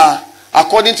these are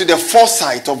according to the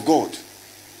foresight of God.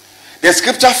 The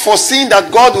scripture foreseeing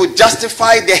that God will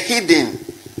justify the hidden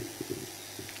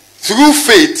through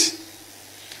faith,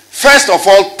 first of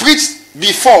all, preached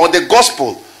before the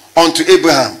gospel unto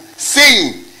Abraham,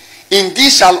 saying, in thee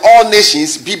shall all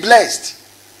nations be blessed.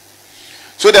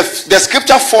 So the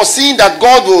scripture foreseeing that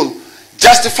God will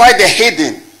justify the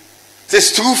hidden,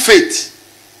 says through faith,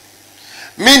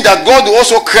 mean that God will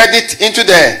also credit into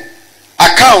the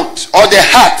account or the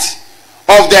heart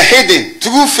of the hidden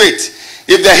through faith.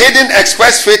 If the hidden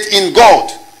express faith in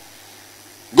God,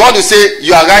 God will say,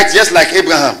 you are right, just like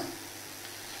Abraham.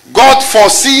 God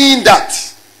foreseeing that,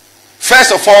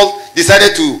 first of all,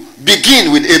 decided to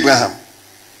begin with Abraham.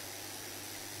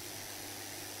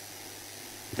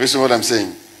 Listen to what I'm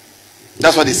saying.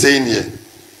 That's what he's saying here.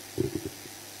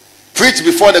 Preach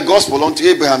before the gospel unto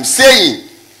Abraham, saying,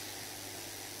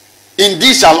 in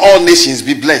thee shall all nations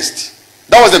be blessed.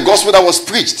 That was the gospel that was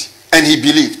preached, and he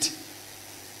believed.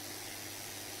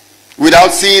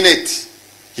 Without seeing it,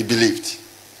 he believed.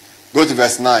 Go to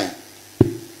verse 9.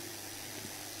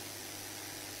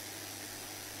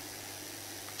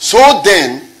 So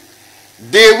then,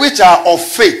 they which are of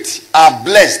faith are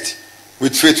blessed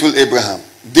with faithful Abraham.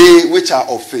 They which are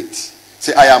of faith.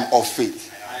 Say, I am of faith.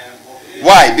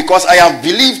 Why? Because I have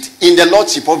believed in the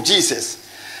Lordship of Jesus.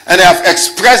 And I have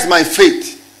expressed my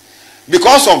faith.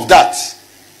 Because of that,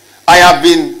 I have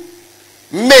been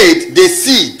made the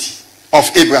seed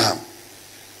of Abraham.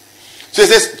 So it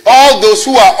says, all those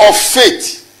who are of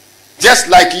faith, just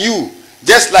like you,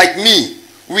 just like me,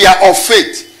 we are of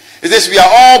faith. It says we are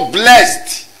all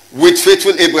blessed with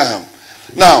faithful Abraham.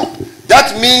 Now,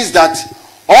 that means that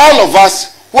all of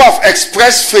us who have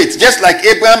expressed faith, just like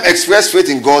Abraham expressed faith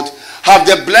in God, have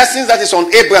the blessings that is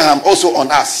on Abraham also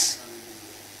on us.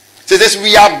 So it says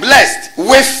we are blessed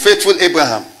with faithful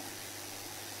Abraham.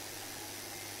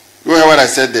 You hear what I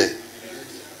said there?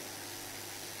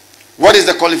 What is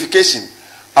the qualification?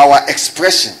 Our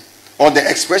expression, or the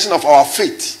expression of our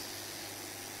faith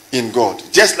in God,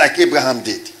 just like Abraham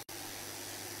did.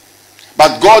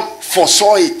 But God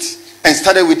foresaw it and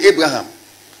started with Abraham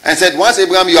and said, once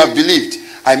Abraham you have believed,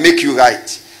 I make you right.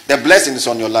 The blessing is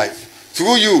on your life.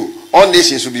 Through you, all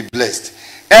nations will be blessed.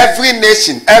 Every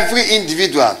nation, every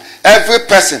individual, every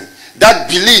person that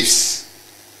believes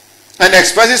and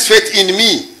expresses faith in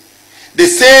me, the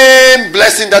same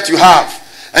blessing that you have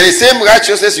and the same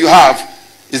righteousness you have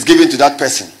is given to that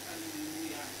person.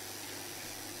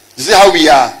 You see how we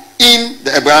are in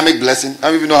the Abrahamic blessing? How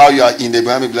many of you know how you are in the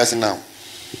Abrahamic blessing now?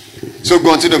 So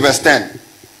go on to the verse 10.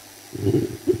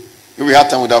 If we had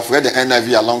time, we would have read the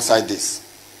NIV alongside this.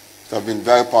 It would have been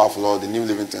very powerful, or the New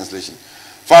Living Translation.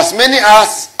 For as many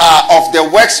as are of the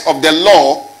works of the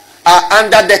law are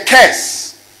under the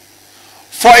curse.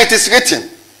 For it is written,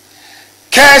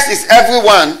 cursed is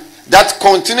everyone that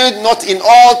continued not in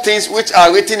all things which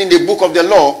are written in the book of the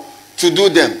law to do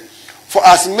them. For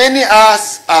as many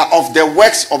as are of the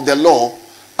works of the law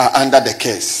are under the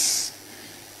curse.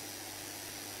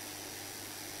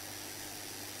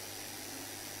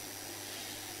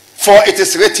 For it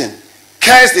is written,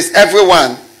 cursed is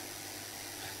everyone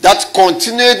that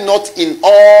continued not in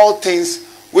all things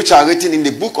which are written in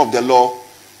the book of the law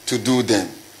to do them.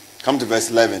 Come to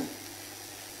verse 11.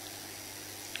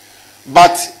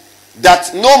 But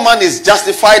that no man is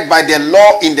justified by the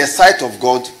law in the sight of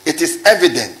God, it is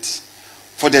evident,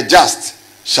 for the just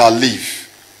shall live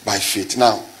by faith.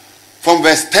 Now, from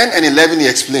verse 10 and 11 he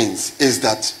explains, is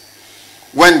that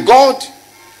when God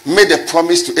made a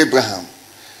promise to Abraham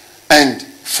and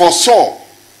foresaw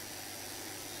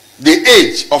the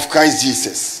age of Christ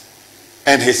Jesus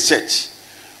and his church,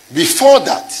 before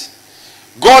that,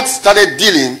 God started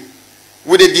dealing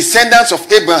with the descendants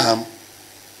of Abraham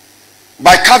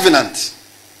by covenant.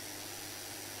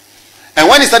 And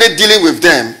when he started dealing with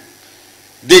them,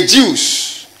 the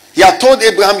Jews, he had told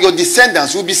Abraham, your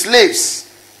descendants will be slaves,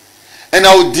 and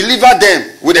I will deliver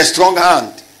them with a strong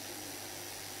hand.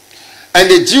 And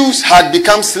the Jews had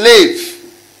become slaves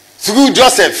through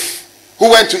Joseph, who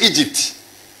went to Egypt.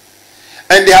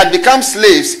 And they had become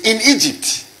slaves in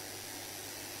Egypt.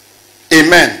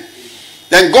 Amen.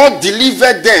 Then God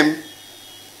delivered them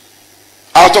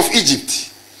out of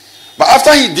Egypt. But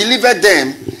after he delivered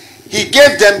them, he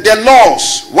gave them the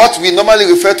laws, what we normally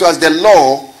refer to as the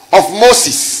law of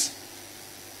Moses.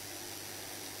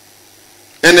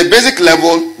 In the basic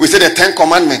level, we say the 10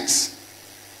 Commandments.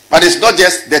 But it's not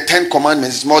just the 10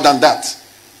 Commandments, it's more than that.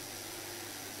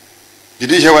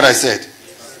 Did you hear what I said?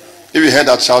 If you heard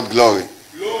that, shout glory.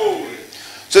 Glory.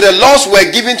 So the laws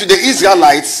were given to the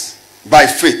Israelites by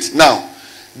faith. Now,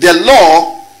 the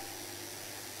law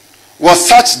was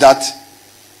such that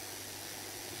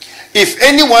if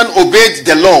anyone obeyed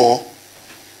the law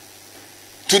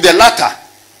to the latter,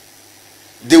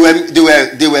 they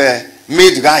were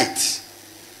made right.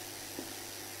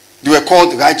 They were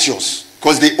called righteous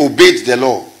because they obeyed the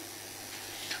law.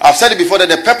 I've said it before that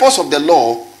the purpose of the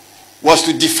law was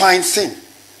to define sin.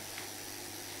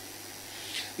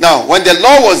 Now, when the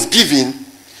law was given,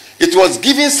 it was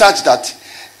given such that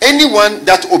anyone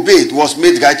that obeyed was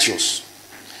made righteous.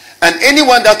 And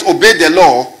anyone that obeyed the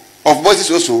law of Moses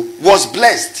also was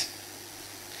blessed.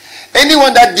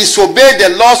 Anyone that disobeyed the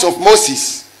laws of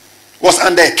Moses was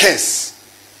under a curse.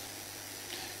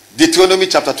 Deuteronomy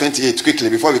chapter 28, quickly,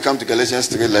 before we come to Galatians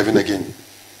 3:11 again.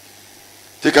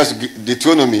 Take us to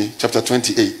Deuteronomy chapter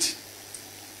 28.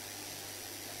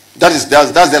 That's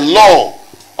the law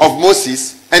of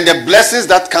Moses and the blessings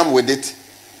that come with it.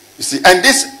 You see, and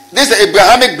these are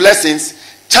Abrahamic blessings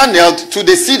channeled to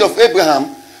the seed of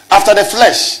Abraham after the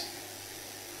flesh.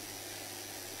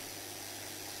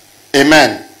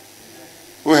 Amen.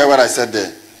 Who heard what I said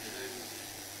there?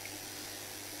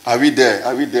 Are we there?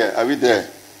 Are we there? Are we there?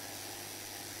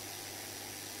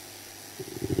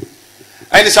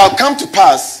 And it shall come to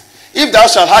pass, if thou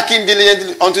shalt hearken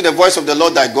diligently unto the voice of the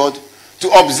Lord thy God, to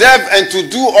observe and to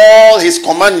do all his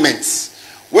commandments,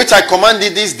 which I command thee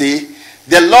this day,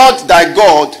 the Lord thy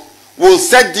God will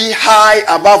set thee high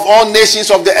above all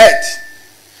nations of the earth.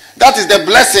 That is the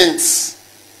blessings.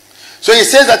 So he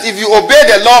says that if you obey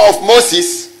the law of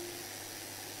Moses,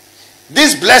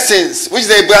 these blessings, which is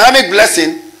the Abrahamic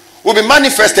blessing, will be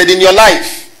manifested in your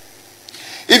life.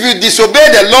 If you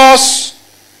disobey the laws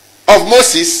of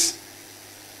Moses,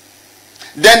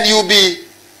 then you'll be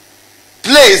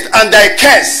placed under a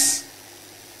curse.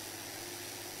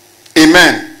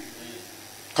 Amen.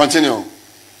 Continue.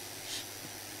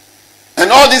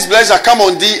 And all these blessings shall come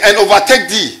on thee and overtake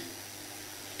thee,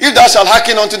 if thou shalt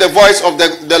hearken unto the voice of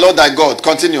the Lord thy God.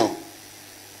 Continue.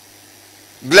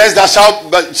 Blessed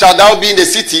shalt thou be in the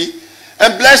city,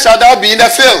 and blessed shalt thou be in the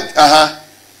field.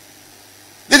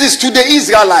 This is to the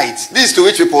Israelites. This is to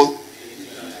which people?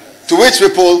 To which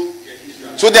people?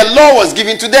 So the law was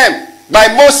given to them by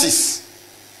Moses.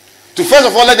 To first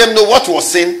of all let them know what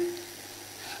was sin.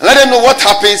 And let them know what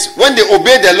happens when they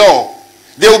obey the law.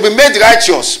 They will be made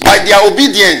righteous by their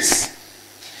obedience.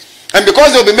 And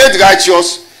because they will be made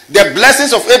righteous, the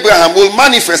blessings of Abraham will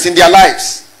manifest in their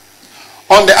lives.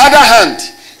 On the other hand,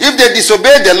 if they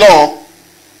disobey the law,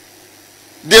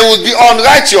 they will be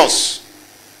unrighteous.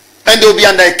 and they will be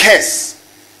under a curse.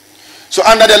 So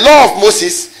under the law of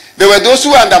Moses, there were those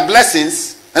who were under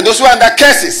blessings and those who were under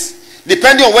curses,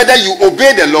 depending on whether you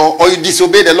obey the law or you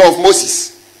disobey the law of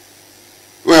Moses.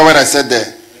 Remember what I said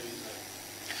there?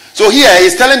 So here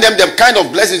he's telling them the kind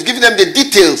of blessings, giving them the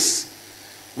details,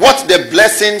 what the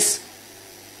blessings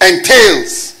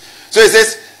entails. So he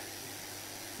says,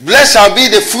 blessed shall be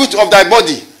the fruit of thy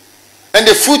body and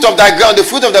the fruit of thy ground. The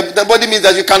fruit of the body means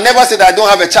that you can never say that I don't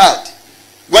have a child.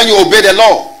 When you obey the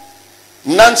law,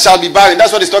 none shall be barren.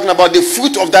 That's what he's talking about, the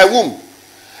fruit of thy womb.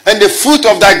 And the fruit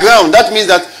of thy ground, that means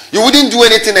that you wouldn't do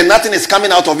anything and nothing is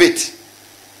coming out of it.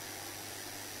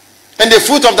 And the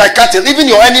fruit of thy cattle, even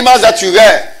your animals that you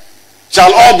rear,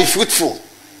 shall all be fruitful.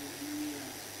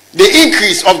 The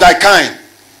increase of thy kind,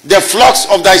 the flocks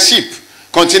of thy sheep.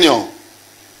 Continue.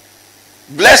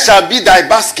 Blessed shall be thy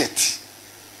basket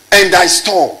and thy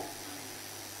store.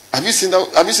 Have you seen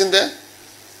that? Have you seen that?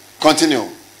 Continue.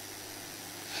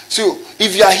 So,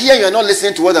 if you are here, you are not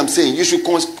listening to what I'm saying, you should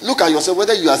look at yourself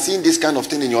whether you are seeing this kind of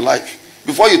thing in your life.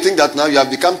 Before you think that now you have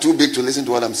become too big to listen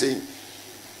to what I'm saying.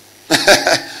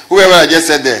 Whoever I just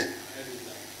said there.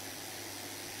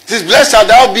 It says, blessed shall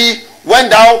thou be when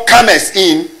thou comest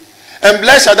in, and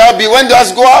blessed shall thou be when thou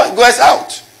goest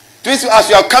out. As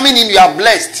you are coming in, you are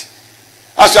blessed.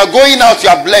 As you are going out, you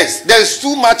are blessed. There is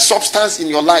too much substance in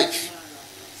your life.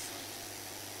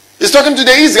 He's talking to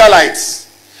the Israelites,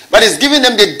 but he's giving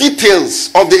them the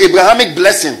details of the Abrahamic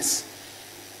blessings.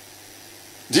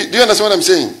 Do you understand what I'm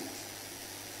saying?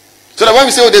 So that when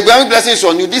we say, oh, the Abrahamic blessing is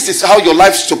on you, this is how your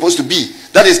life is supposed to be.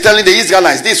 That is telling the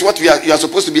Israelites, this is what you are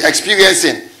supposed to be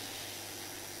experiencing.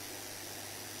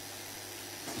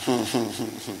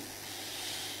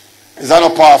 Is that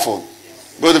not powerful?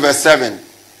 Go to verse 7.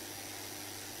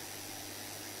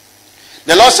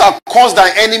 The Lord shall cause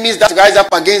thy enemies that rise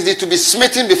up against thee to be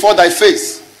smitten before thy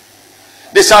face.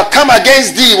 They shall come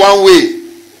against thee one way,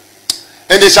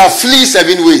 and they shall flee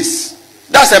 7 ways.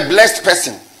 That's a blessed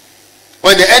person.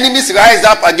 When the enemies rise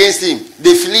up against him,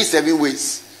 they flee 7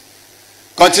 ways.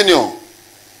 Continue.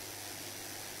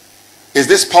 Is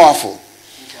this powerful?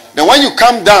 Then when you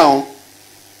come down,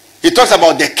 he talks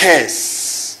about the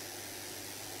curse.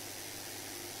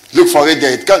 Look for it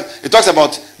there. It talks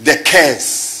about the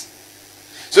curse.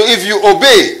 So if you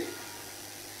obey,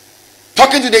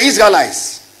 talking to the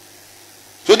Israelites.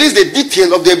 So this is the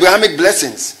detail of the Abrahamic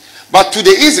blessings. But to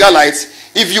the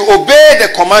Israelites, if you obey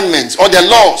the commandments or the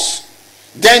laws,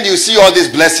 then you see all these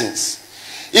blessings.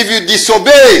 If you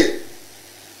disobey,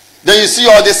 then you see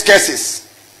all these curses.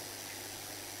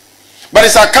 But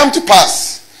it shall come to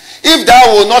pass, if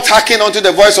thou wilt not hearken unto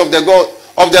the voice of the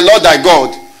Lord thy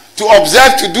God, to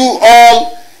observe to do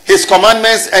all his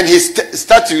commandments and his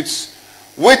statutes,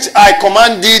 which I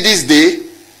command thee this day,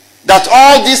 that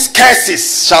all these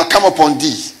curses shall come upon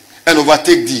thee and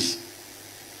overtake thee.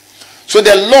 So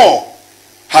the law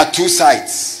had 2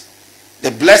 sides.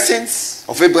 The blessings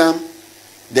of Abraham,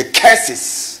 the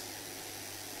curses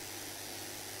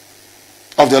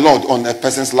of the Lord on a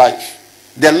person's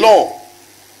life. The law.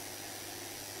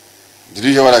 Did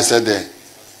you hear what I said there?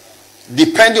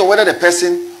 Depending on whether the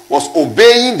person was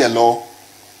obeying the law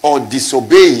or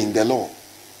disobeying the law.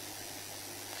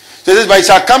 So this, but it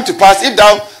shall come to pass, if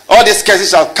thou, all these curses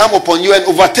shall come upon you and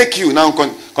overtake you. Now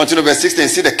continue verse 16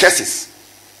 and see the curses.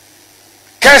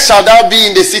 Cursed shall thou be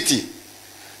in the city,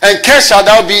 and cursed shall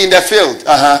thou be in the field.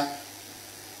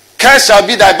 Cursed shall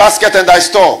be thy basket and thy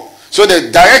store. So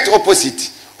the direct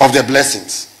opposite of the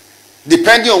blessings.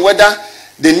 Depending on whether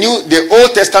the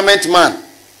Old Testament man,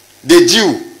 the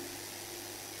Jew,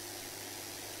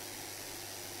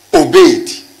 obeyed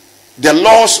the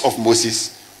laws of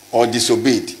Moses or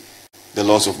disobeyed the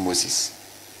laws of Moses.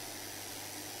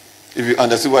 If you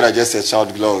understood what I just said,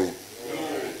 shout glory.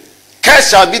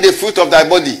 Cursed shall be the fruit of thy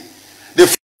body, the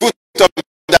fruit of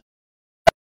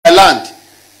thy land,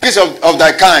 the increase of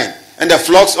thy kind, and the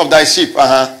flocks of thy sheep.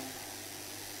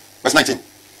 Verse 19.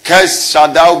 Cursed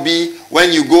shall thou be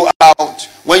when you go out,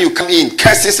 when you come in.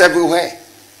 Curses everywhere,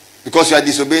 because you are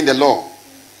disobeying the law.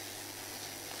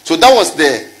 So that was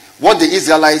what the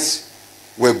Israelites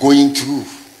were going through.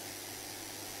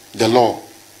 The law.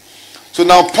 So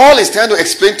now Paul is trying to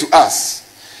explain to us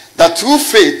that through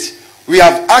faith we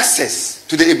have access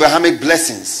to the Abrahamic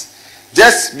blessings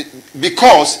just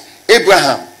because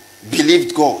Abraham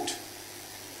believed God.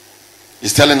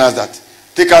 He's telling us that.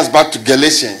 Take us back to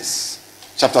Galatians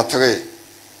chapter 3.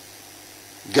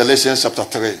 Galatians chapter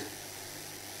 3.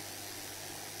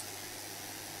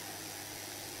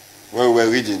 Where we were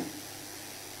reading.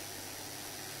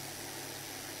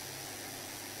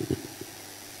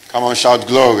 Come on, shout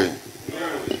glory.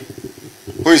 Glory.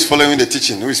 Who is following the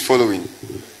teaching? Who is following?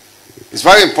 It's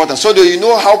very important. So do you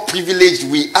know how privileged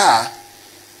we are,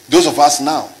 those of us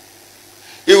now?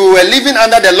 If we were living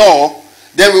under the law,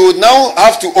 then we would now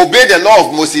have to obey the law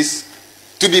of Moses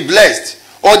to be blessed,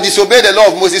 or disobey the law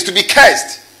of Moses to be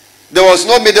cursed. There was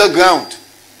no middle ground.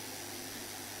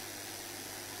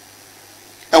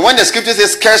 And when the scripture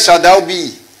says, cursed shall thou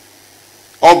be,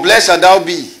 or blessed shall thou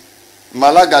be,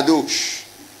 malagadosh,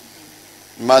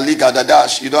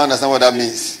 maligadadash, you don't understand what that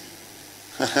means.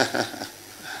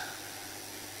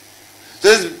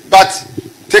 But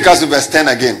take us to verse 10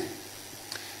 again.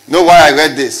 Know why I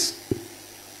read this?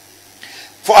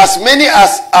 For as many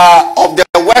as are of the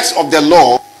works of the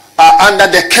law are under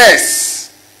the curse.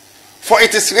 For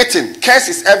it is written, curse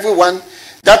is everyone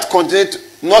that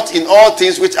continueth not in all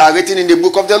things which are written in the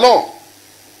book of the law.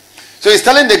 So he's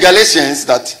telling the Galatians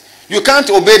that you can't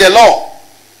obey the law.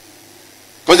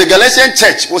 Because the Galatian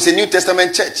church was a New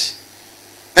Testament church.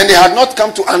 And they had not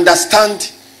come to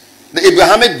understand the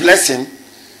Abrahamic blessing,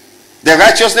 the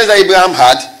righteousness that Abraham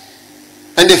had,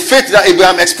 and the faith that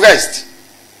Abraham expressed.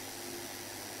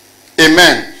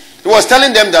 Amen. He was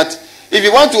telling them that if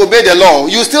you want to obey the law,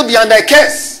 you'll still be under a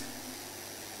curse.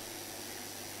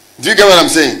 Do you get what I'm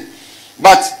saying?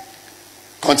 But,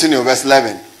 continue, verse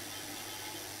 11.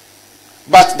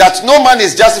 But that no man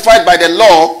is justified by the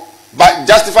law, but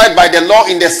justified by the law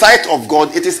in the sight of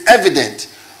God, it is evident,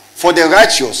 for the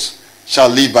righteous shall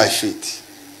live by faith.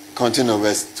 Continue,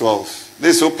 verse 12.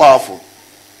 This is so powerful.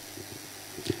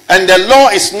 And the law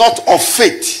is not of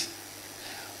faith,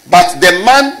 but the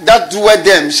man that doeth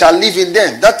them shall live in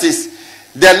them. That is,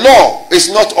 the law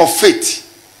is not of faith.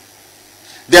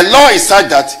 The law is such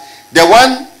that the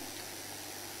one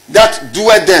that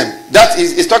doeth them, that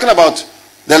is talking about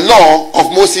the law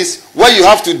of Moses, where you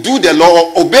have to do the law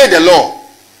or obey the law.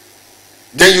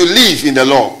 Then you live in the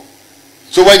law.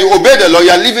 So when you obey the law,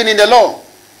 you are living in the law.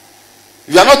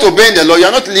 If you are not obeying the law, you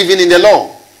are not living in the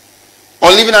law. Or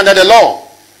living under the law.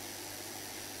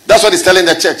 That's what he's telling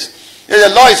the church.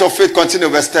 The law is of faith. Continue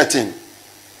verse 13.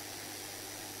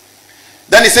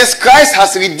 Then he says, Christ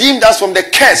has redeemed us from the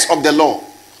curse of the law,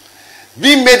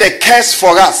 being made a curse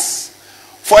for us.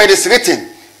 For it is written,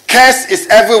 cursed is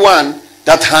everyone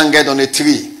that hangeth on a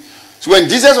tree. So when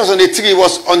Jesus was on the tree, he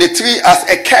was on the tree as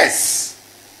a curse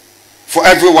for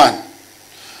everyone.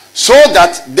 So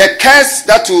that the curse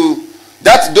that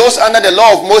those under the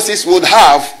law of Moses would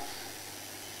have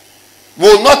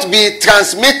will not be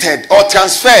transmitted or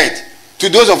transferred to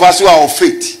those of us who are of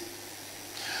faith.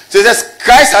 So it says,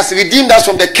 Christ has redeemed us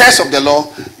from the curse of the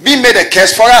law, being made a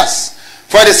curse for us.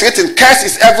 For it is written, cursed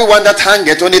is everyone that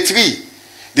hangeth on a tree.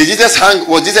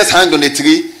 Was Jesus hanged on a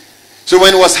tree? So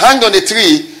when he was hanged on a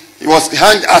tree, he was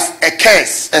hanged as a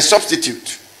curse, a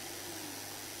substitute.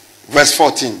 Verse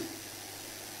 14.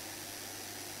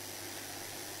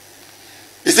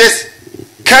 It says,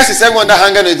 cursed is everyone that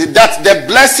hangeth on a tree, that the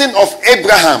blessing of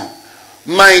Abraham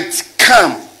might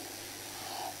come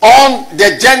on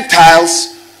the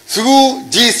Gentiles through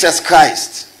Jesus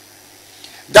Christ,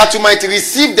 that you might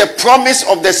receive the promise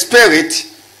of the Spirit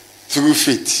through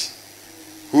faith.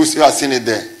 Who has seen it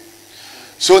there?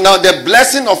 So now the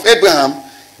blessing of Abraham,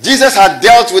 Jesus had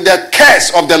dealt with the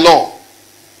curse of the law.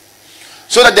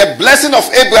 So that the blessing of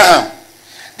Abraham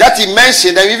that he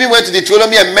mentioned, and we even went to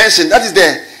Deuteronomy and mentioned, that is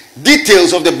the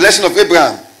details of the blessing of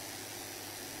Abraham.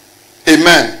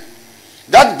 Amen.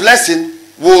 That blessing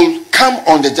will come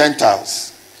on the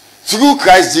Gentiles through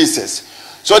Christ Jesus.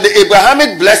 So the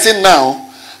Abrahamic blessing now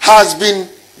has been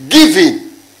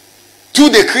given to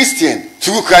the Christian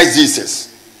through Christ Jesus.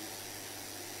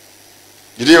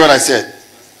 Did you hear what I said?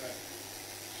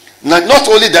 Now, not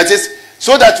only that, is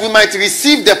so that we might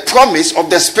receive the promise of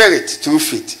the Spirit through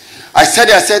faith. I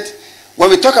said, when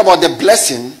we talk about the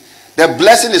blessing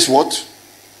is what?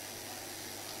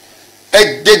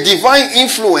 The divine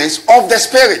influence of the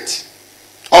Spirit.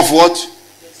 Of what?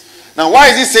 Now, why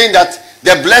is he saying that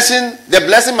the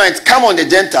blessing might come on the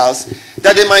Gentiles,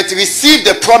 that they might receive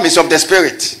the promise of the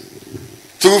Spirit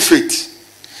through faith?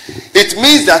 It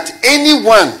means that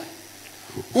anyone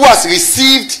who has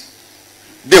received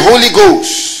the Holy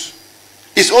Ghost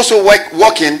is also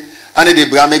walking under the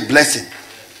Abrahamic blessing.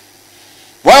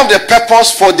 One of the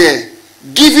purposes for the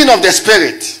giving of the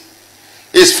Spirit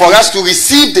is for us to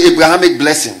receive the Abrahamic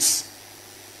blessings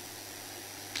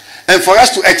and for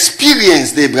us to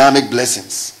experience the Abrahamic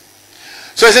blessings.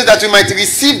 So it says that we might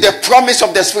receive the promise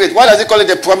of the Spirit. Why does he call it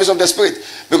the promise of the Spirit?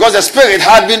 Because the Spirit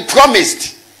had been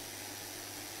promised.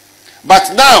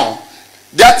 But now,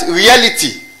 that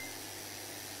reality,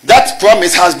 that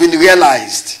promise has been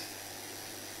realized.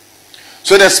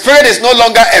 So the Spirit is no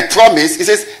longer a promise. It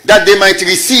says that they might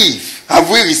receive. Have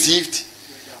we received?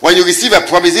 when you receive a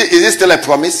promise, is it still a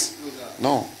promise?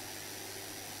 No.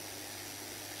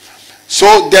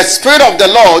 So the Spirit of the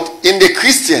Lord in the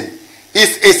Christian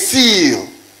is a seal.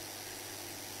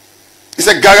 It's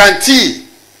a guarantee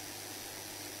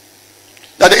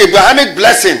that the Abrahamic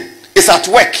blessing is at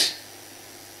work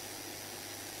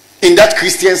in that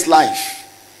Christian's life.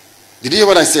 Did you hear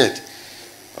what I said?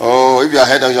 Oh, if you are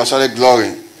heard, you are shouting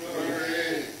glory.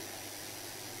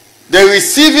 The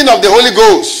receiving of the Holy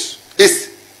Ghost is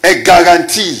a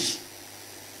guarantee.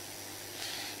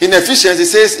 In Ephesians,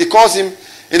 it calls him,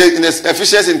 in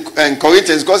Ephesians and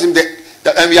Corinthians, it calls him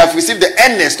and we have received the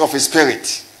earnest of his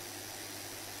Spirit.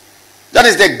 That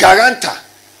is the guarantor.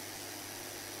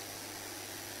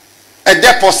 A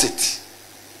deposit.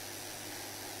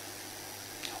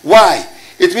 Why?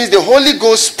 It means the Holy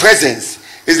Ghost's presence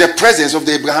is the presence of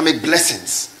the Abrahamic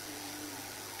blessings.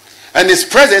 And his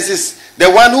presence is the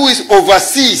one who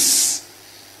oversees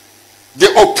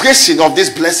the operation of these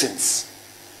blessings.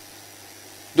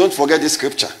 Don't forget this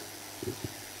scripture.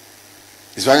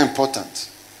 It's very important.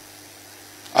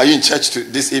 Are you in church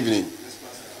this evening?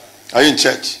 Are you in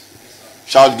church?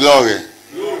 Shout glory.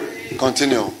 Glory.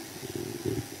 Continue.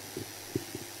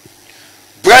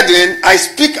 Brethren, I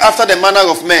speak after the manner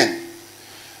of men.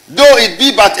 Though it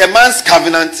be but a man's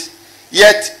covenant,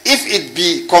 yet if it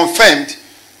be confirmed,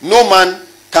 no man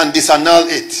can disannul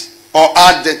it or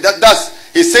add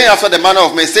that's he's saying after the manner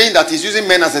of men, saying that he's using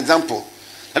men as an example.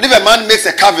 And if a man makes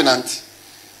a covenant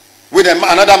with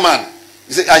another man,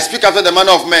 he says, I speak after the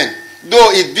manner of men.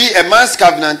 Though it be a man's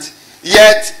covenant,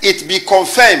 yet it be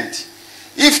confirmed.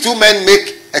 If two men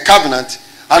make a covenant,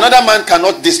 another man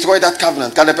cannot destroy that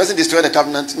covenant. Can the person destroy the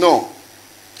covenant? No.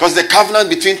 Because the covenant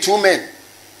between two men.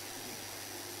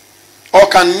 Or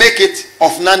can make it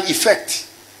of none effect.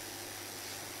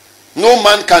 No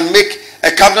man can make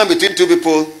a covenant between two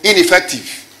people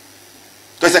ineffective.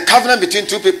 Because a covenant between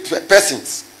two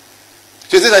persons.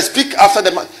 So he says, I speak after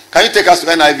the man. Can you take us to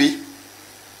NIV?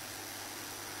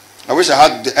 I wish I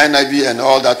had the NIV and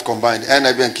all that combined.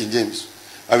 NIV and King James.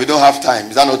 But we don't have time.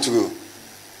 Is that not true?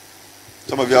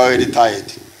 Some of you are already tired.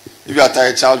 If you are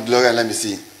tired, shout glory and let me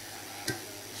see.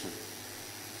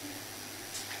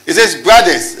 It says,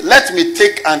 brothers, let me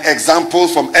take an example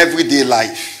from everyday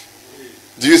life.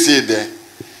 Do you see it there?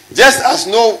 Just as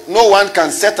no one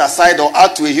can set aside or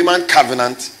add to a human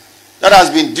covenant that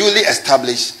has been duly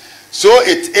established, so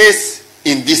it is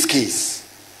in this case.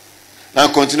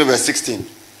 Now continue verse 16.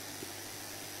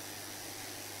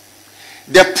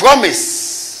 The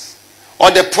promise or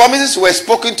the promises were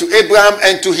spoken to Abraham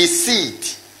and to his seed.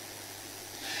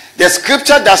 The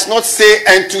scripture does not say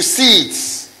and to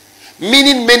seeds,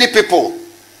 meaning many people,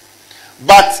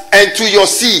 but and to your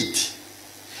seed,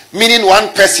 meaning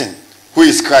one person who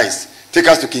is Christ. Take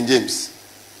us to King James.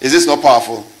 Is this not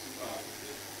powerful?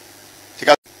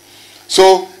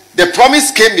 So the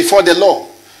promise came before the law.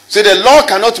 So the law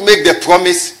cannot make the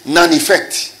promise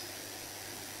non-effect.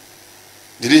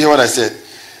 Did you hear what I said?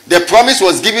 The promise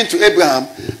was given to Abraham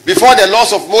before the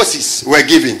laws of Moses were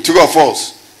given. True or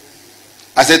false?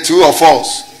 I said true or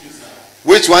false?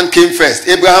 Which one came first,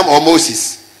 Abraham or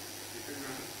Moses?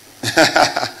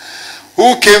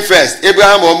 Who came first,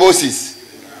 Abraham or Moses?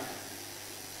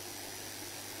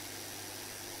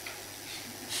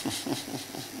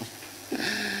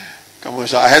 Come on,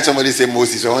 I heard somebody say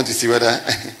Moses, so I want to see whether.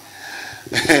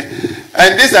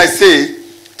 And this I say,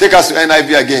 take us to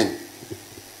NIV again.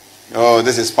 Oh,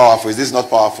 this is powerful. Is this not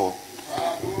powerful?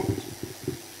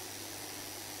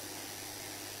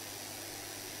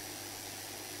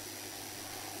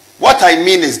 What I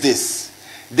mean is this.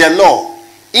 The law,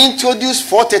 introduced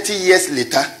 430 years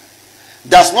later,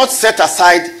 does not set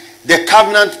aside the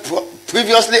covenant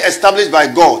previously established by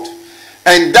God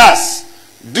and thus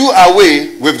do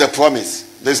away with the promise.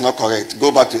 This is not correct.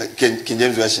 Go back to King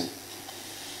James Version.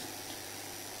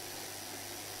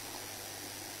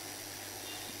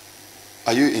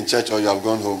 Are you in church or you have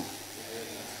gone home?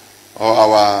 Or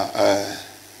our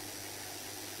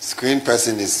screen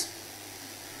person is...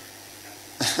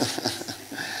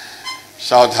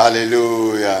 Shout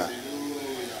hallelujah.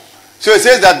 So it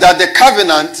says that the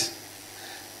covenant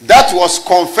that was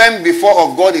confirmed before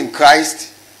of God in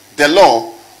Christ, the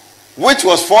law, which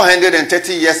was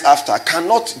 430 years after,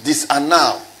 cannot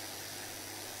disannul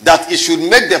that it should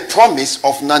make the promise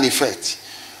of none effect.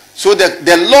 So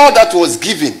the law that was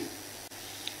given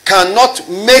cannot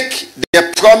make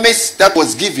the promise that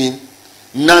was given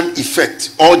none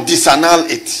effect or disannul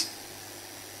it.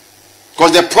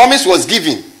 Because the promise was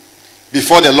given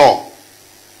before the law.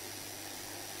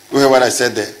 You hear what I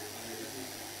said there?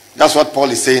 That's what Paul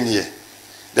is saying here.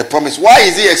 The promise. Why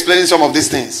is he explaining some of these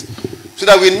things? So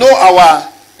that we know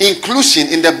our inclusion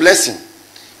in the blessing,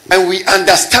 and we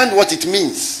understand what it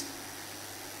means.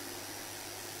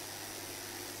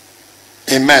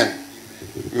 Amen.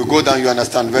 You go down, you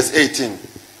understand. Verse 18.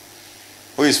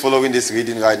 Who is following this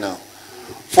reading right now?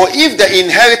 For if the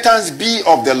inheritance be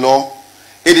of the law,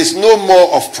 it is no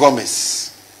more of promise.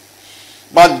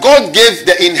 But God gave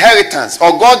the inheritance,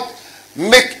 or God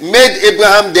made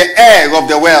Abraham the heir of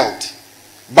the world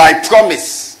by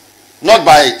promise, not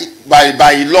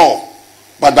by law,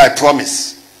 but by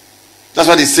promise. That's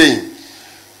what he's saying.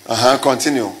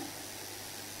 Continue.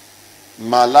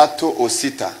 Malato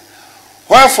osita.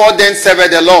 Wherefore then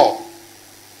served the law?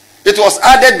 It was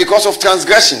added because of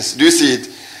transgressions. Do you see it?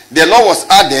 The law was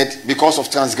added because of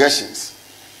transgressions.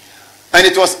 And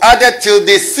it was added till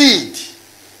the seed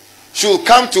should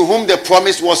come to whom the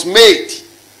promise was made.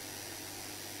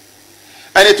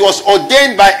 And it was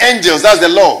ordained by angels, that's the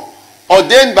law,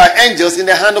 ordained by angels in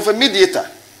the hand of a mediator.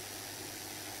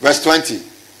 Verse 20.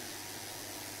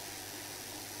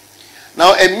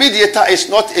 Now a mediator is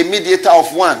not a mediator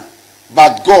of one,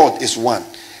 but God is one.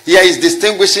 Here is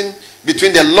distinguishing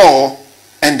between the law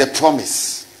and the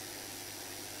promise.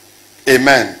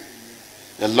 Amen.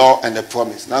 The law and the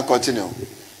promise. Now continue.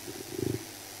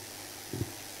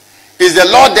 Is the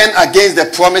law then against the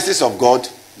promises of God?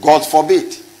 God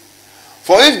forbid.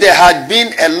 For if there had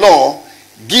been a law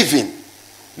given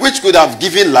which could have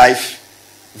given life,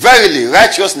 verily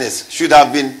righteousness should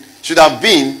have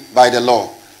been by the law.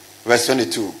 Verse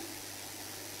 22.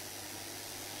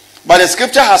 But the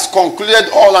scripture has concluded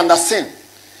all under sin,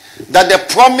 that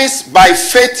the promise by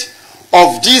faith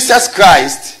of Jesus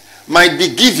Christ might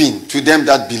be given to them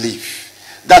that believe.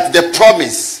 That the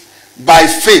promise by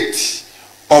faith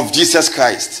of Jesus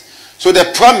Christ. So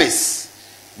the promise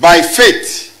by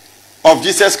faith of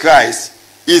Jesus Christ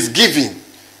is given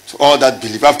to all that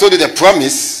believe. I've told you the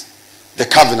promise, the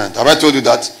covenant. Have I told you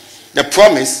that? The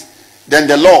promise, then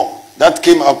the law. That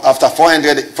came up after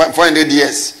 400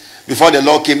 years before the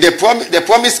law came. The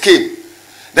promise came.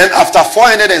 Then after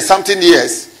 400 and something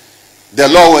years, the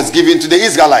law was given to the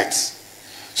Israelites.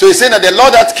 So he's saying that the law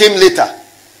that came later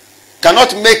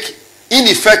cannot make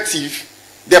ineffective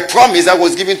the promise that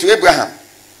was given to Abraham.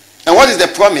 And what is the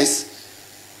promise?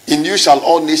 In you shall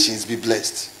all nations be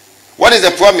blessed. What is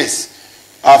the promise?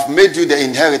 I've made you the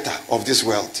inheritor of this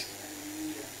world.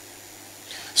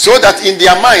 So that in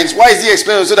their minds, why is he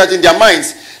explaining? So that in their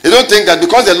minds, they don't think that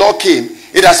because the law came,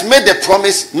 it has made the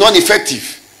promise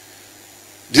non-effective.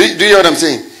 Do you hear what I'm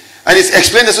saying? And it's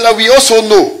explained so that we also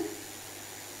know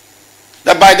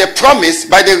that by the promise,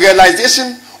 by the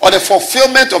realization or the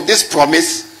fulfillment of this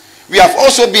promise, we have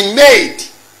also been made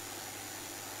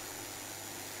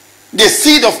the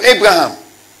seed of Abraham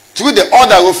through the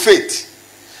order of faith,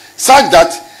 such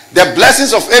that the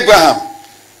blessings of Abraham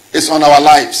is on our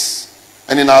lives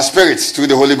and in our spirits through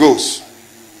the Holy Ghost.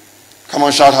 Come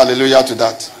on, shout hallelujah to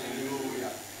that.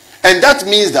 Hallelujah. And that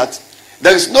means that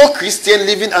there is no Christian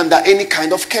living under any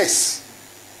kind of curse.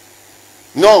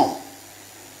 No.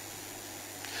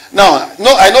 Now,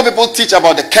 I know people teach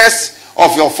about the curse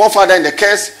of your forefather and the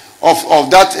curse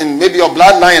of that and maybe your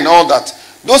bloodline and all that.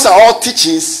 Those are all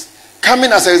teachings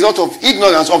coming as a result of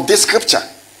ignorance of this scripture.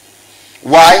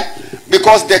 Why?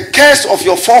 Because the curse of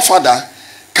your forefather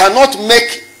cannot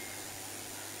make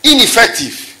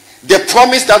ineffective the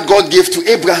promise that God gave to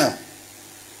Abraham.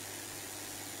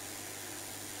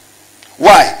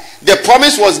 Why? The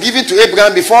promise was given to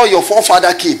Abraham before your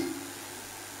forefather came.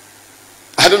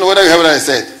 I don't know whether you heard what I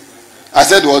said. I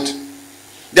said what?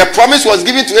 The promise was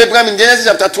given to Abraham in Genesis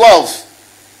chapter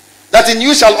 12. That in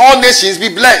you shall all nations be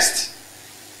blessed.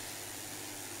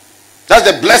 That's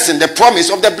the blessing, the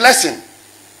promise of the blessing.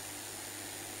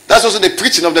 That's also the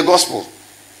preaching of the gospel.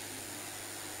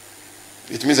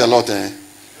 It means a lot, eh?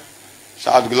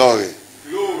 Shout glory.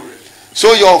 Glory.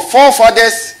 So your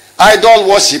forefathers' idol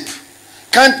worship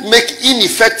can't make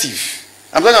ineffective.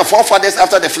 I'm talking about forefathers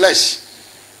after the flesh.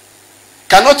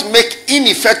 Cannot make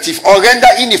ineffective or render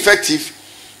ineffective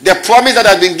the promise that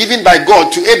has been given by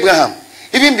God to Abraham.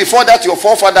 Even before that, your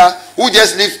forefather who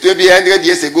just lived maybe 100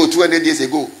 years ago, 200 years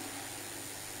ago.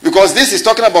 Because this is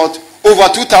talking about over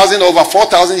 2,000, over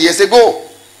 4,000 years ago.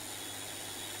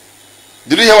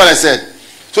 Did you hear what I said?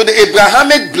 So the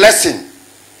Abrahamic blessing,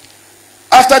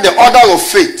 after the order of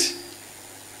faith,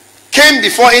 came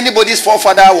before anybody's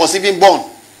forefather was even born.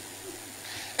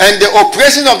 And the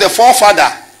oppression of the forefather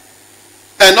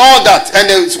and all that, and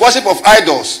the worship of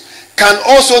idols, can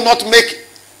also not make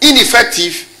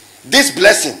ineffective this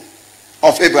blessing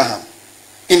of Abraham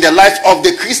in the life of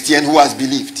the Christian who has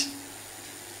believed.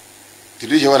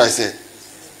 Did you hear what I said?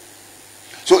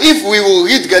 So if we will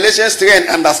read Galatians 3 and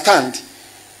understand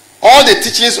all the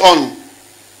teachings on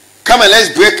come and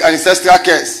let's break ancestral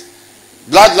curse,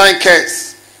 bloodline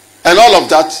curse, and all of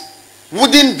that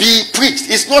wouldn't be preached.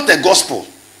 It's not the gospel.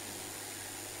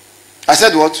 I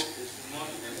said what?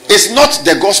 It's not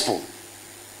the gospel.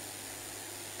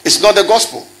 It's not the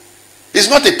gospel. It's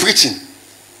not a preaching.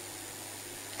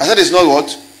 I said it's not what?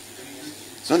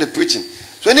 It's not a preaching.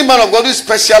 So any man of God who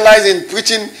specializes in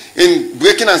preaching, in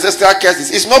breaking ancestral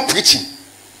curses, it's not preaching.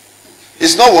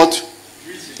 It's not what?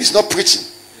 It's not preaching.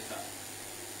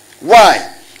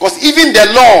 Why? Because even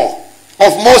the law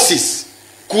of Moses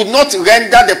could not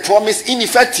render the promise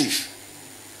ineffective.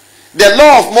 The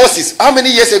law of Moses, how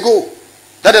many years ago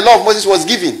that the law of Moses was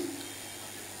given?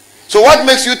 So what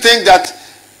makes you think that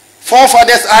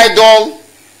forefathers' idol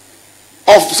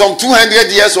of some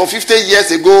 200 years or 50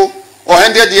 years ago or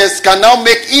 100 years can now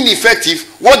make ineffective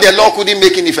what the law couldn't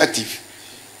make ineffective?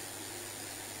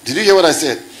 Did you hear what I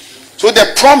said? So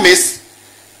the promise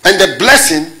and the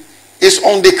blessing is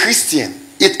on the Christian.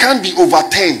 It can't be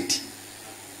overturned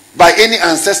by any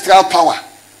ancestral power.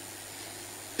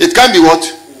 It can't be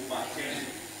what?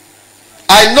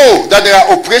 I know that there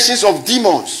are operations of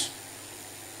demons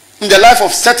in the life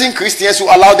of certain Christians who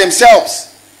allow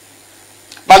themselves.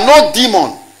 But no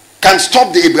demon can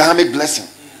stop the Abrahamic blessing.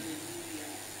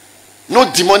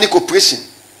 No demonic operation.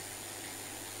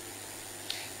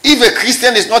 If a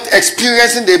Christian is not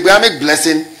experiencing the Abrahamic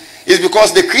blessing, it's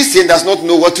because the Christian does not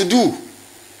know what to do.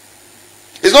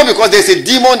 It's not because there's a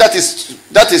demon that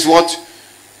is what?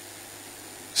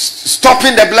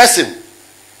 Stopping the blessing.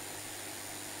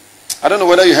 I don't know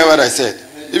whether you heard what I said.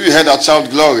 If you heard that, shout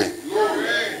glory.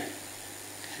 Glory.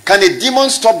 Can a demon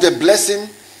stop the blessing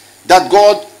that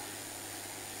God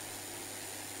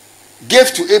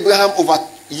gave to Abraham over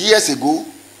years ago?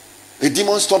 A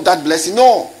demon stop that blessing?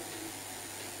 No.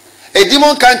 A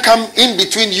demon can't come in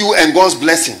between you and God's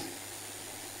blessing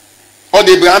or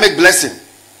the Abrahamic blessing.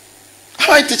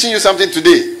 Am I teaching you something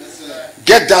today? Yes,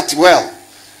 get that well.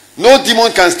 No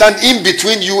demon can stand in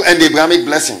between you and the Abrahamic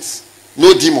blessings.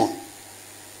 No demon.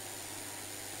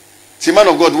 See, man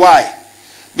of God, why?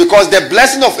 Because the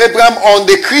blessing of Abraham on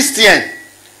the Christian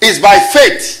is by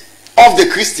faith of the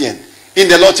Christian in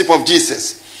the Lordship of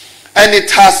Jesus. And it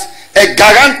has a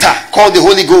guarantor called the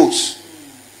Holy Ghost.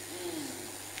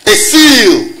 A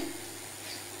seal.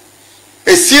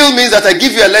 A seal means that I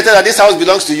give you a letter that this house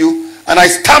belongs to you, and I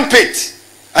stamp it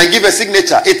and give a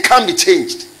signature. It can't be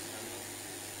changed.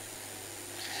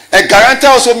 A guarantor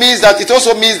also means that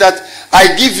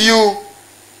I give you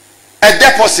a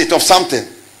deposit of something.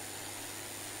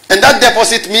 And that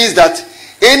deposit means that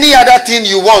any other thing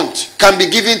you want can be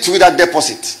given through that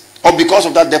deposit or because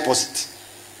of that deposit.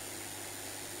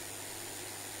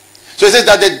 So it says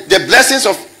that the blessings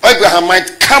of Abraham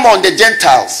might come on the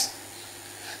Gentiles,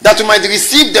 that we might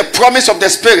receive the promise of the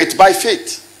Spirit by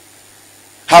faith.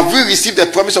 Have we received the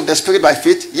promise of the Spirit by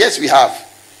faith? Yes, we have.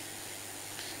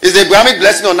 Is the Abrahamic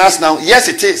blessing on us now? Yes,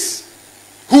 it is.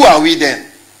 Who are we then?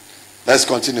 Let's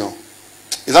continue.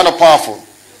 Is that not powerful?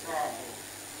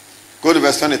 Go to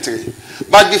verse 23.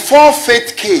 But before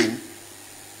faith came,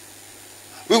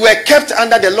 we were kept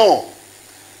under the law.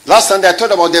 Last Sunday I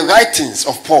talked about the writings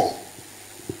of Paul.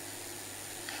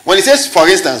 When he says, for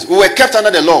instance, we were kept under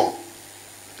the law,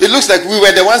 it looks like we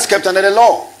were the ones kept under the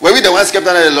law. Were we the ones kept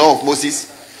under the law of Moses?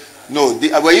 No.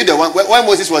 Were you the one? When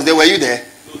Moses was there, were you there?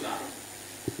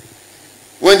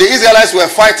 When the Israelites were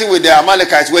fighting with the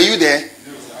Amalekites, were you there?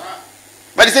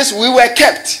 But he says we were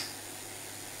kept.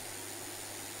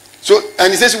 So,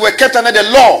 and he says we were kept under the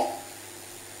law.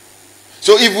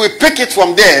 So if we pick it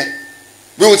from there,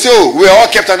 we would say, oh, we are all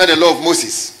kept under the law of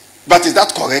Moses. But is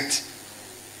that correct?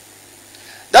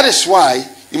 That is why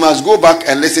you must go back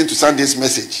and listen to Sunday's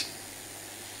message.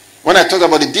 When I talked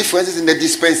about the differences in the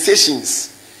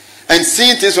dispensations and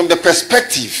seeing things from the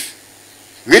perspective,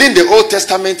 reading the Old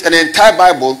Testament and the entire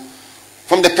Bible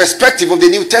from the perspective of the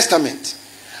New Testament.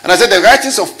 And I said the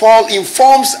writings of Paul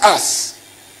informs us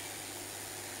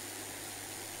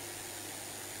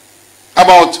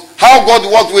about how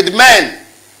God worked with men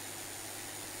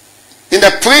in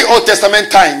the pre-Old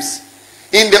Testament times,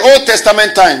 in the Old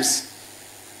Testament times,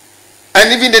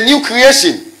 and even the new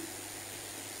creation.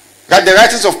 Like the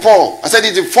writings of Paul. I said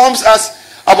it informs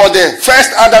us about the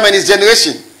first Adam and his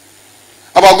generation,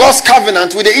 about God's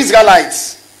covenant with the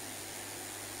Israelites,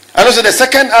 and also the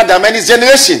second Adam and his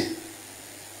generation.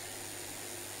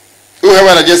 You heard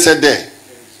what I just said there?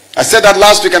 I said that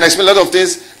last week and I explained a lot of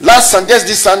things. Last Sunday, just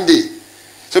this Sunday.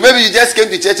 So maybe you just came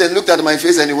to church and looked at my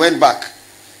face and you went back.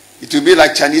 It will be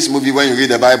like Chinese movie when you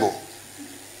read the Bible.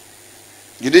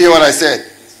 You did hear what I said?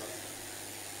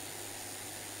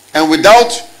 And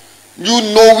without you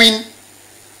knowing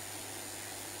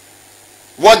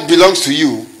what belongs to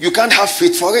you, you can't have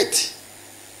faith for it.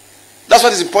 That's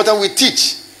what is important. We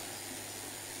teach.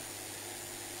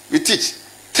 We teach.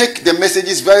 Take the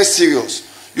messages very serious.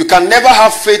 You can never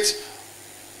have faith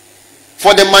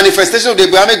for the manifestation of the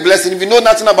Abrahamic blessing if you know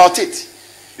nothing about it.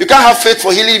 You can't have faith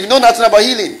for healing if you know nothing about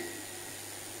healing.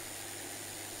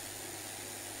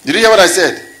 Did you hear what I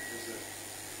said?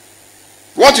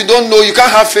 What you don't know, you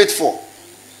can't have faith for.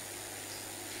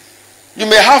 You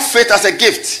may have faith as a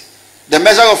gift, the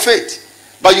measure of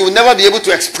faith, but you will never be able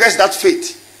to express that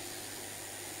faith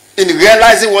in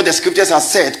realizing what the scriptures have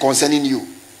said concerning you.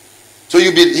 So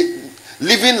you'll be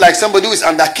living like somebody who is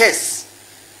under curse.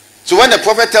 So when the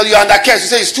prophet tells you under curse, you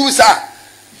say, it's true, sir.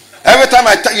 Every time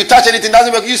you touch anything, it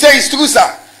doesn't work. You say, it's true,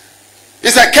 sir.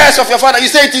 It's a curse of your father. You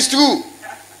say, it is true.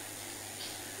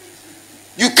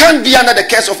 You can't be under the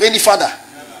curse of any father.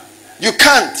 You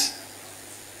can't.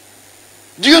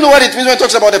 Do you know what it means when it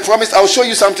talks about the promise? I'll show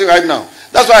you something right now.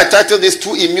 That's why I titled this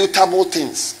Two Immutable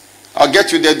Things. I'll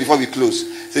get you there before we close.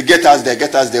 Say, get us there,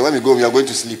 get us there. When we go, we are going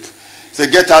to sleep. Say,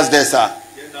 get us there, sir.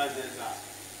 Get us there, sir.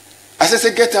 I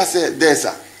say, get us there,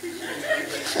 sir.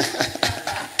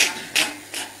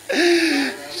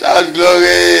 Shout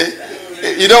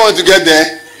glory. You don't want to get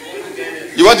there.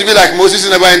 You want to be like Moses who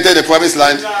never entered the promised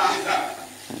land.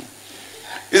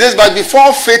 He says, but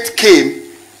before faith came,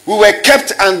 we were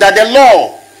kept under the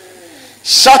law,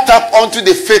 shut up unto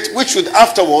the faith which should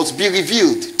afterwards be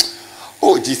revealed.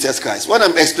 Oh, Jesus Christ. When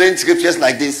I'm explaining scriptures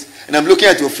like this, and I'm looking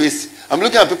at your face, I'm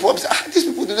looking at people, I'm saying, these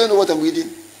people, they don't know what I'm reading.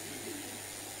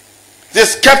 They're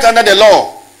kept under the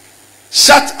law,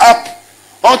 shut up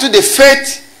unto the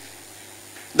faith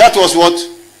that was what?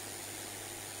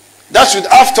 That should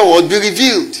afterward be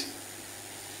revealed.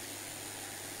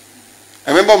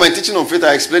 I remember my teaching on faith,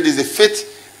 I explained this, the faith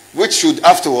which should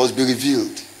afterwards be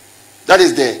revealed. That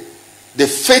is the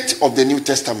faith of the New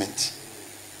Testament.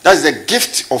 That is the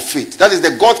gift of faith. That is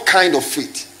the God kind of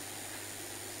faith.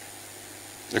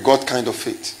 The God kind of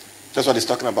faith. That's what he's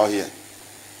talking about here.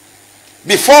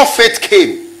 Before faith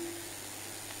came,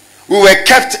 we were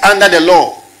kept under the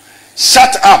law,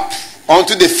 shut up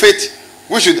unto the faith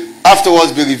which should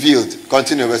afterwards be revealed.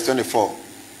 Continue, verse 24.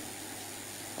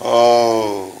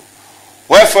 Oh.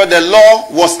 Wherefore the law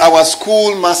was our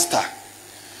schoolmaster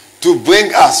to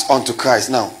bring us unto Christ.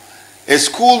 Now, a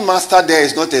schoolmaster there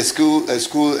is not a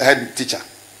school head teacher.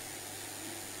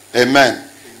 Amen.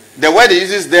 The word he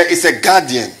uses there is a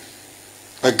guardian.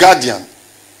 A guardian.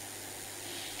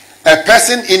 A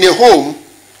person in a home,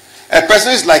 a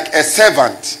person is like a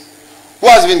servant who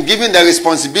has been given the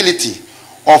responsibility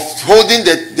of holding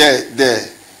the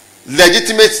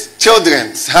legitimate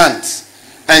children's hands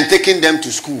and taking them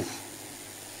to school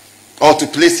or to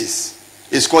places.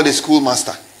 It's called a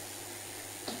schoolmaster.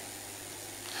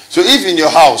 So if in your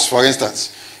house, for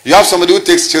instance, you have somebody who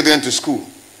takes children to school,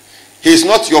 he is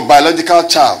not your biological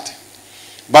child,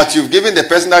 but you've given the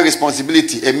person that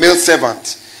responsibility, a male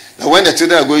servant, that when the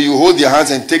children are going, you hold their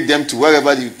hands and take them to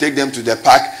wherever you take them, to the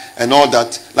park and all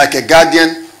that, like a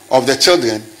guardian of the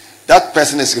children. That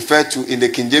person is referred to in the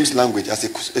King James language as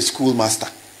a schoolmaster.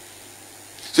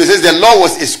 So it says the law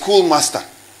was a schoolmaster.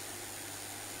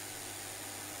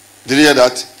 Did you hear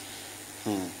that?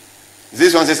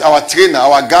 This one says our trainer,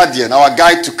 our guardian, our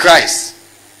guide to Christ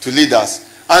to lead us.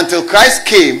 Until Christ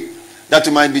came that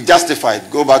we might be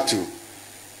justified. Go back to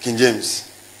King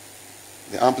James.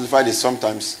 The Amplified is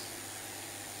sometimes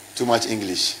too much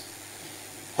English.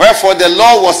 Wherefore the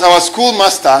law was our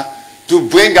schoolmaster to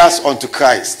bring us unto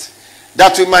Christ,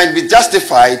 that we might be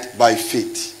justified by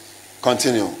faith.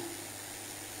 Continue.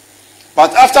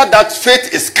 But after that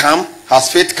faith is come,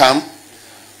 has faith come,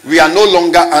 we are no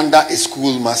longer under a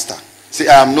schoolmaster. Say,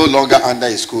 I am no longer under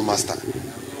a schoolmaster.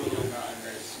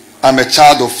 I'm a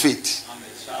child of faith.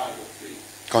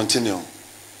 Continue.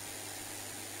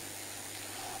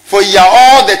 For ye are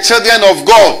all the children of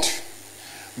God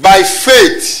by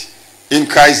faith in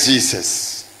Christ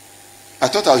Jesus. I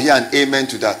thought I'll hear an amen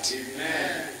to that.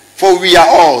 Amen. For we are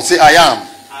all, say I am.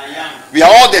 I am. We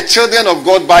are all the children of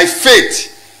God by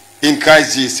faith in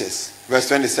Christ Jesus. Verse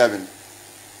 27.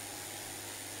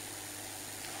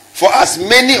 For as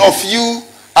many of you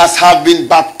as have been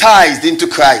baptized into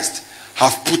Christ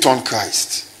have put on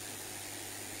Christ.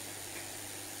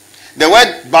 The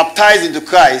word baptized into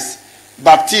Christ,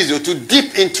 baptizo, to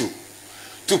dip into,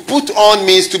 to put on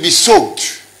means to be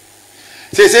soaked.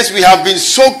 So it says we have been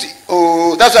soaked.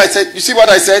 Oh, that's what I said. You see what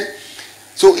I said?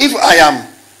 So if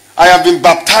I have been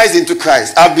baptized into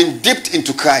Christ, I've been dipped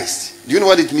into Christ. Do you know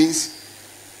what it means?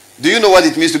 Do you know what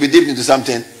it means to be dipped into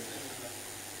something?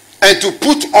 And to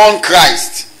put on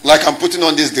Christ, like I'm putting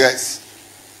on this dress.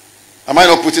 Am I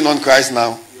not putting on Christ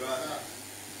now?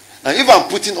 And if I'm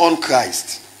putting on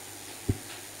Christ,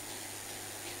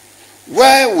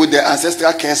 where would the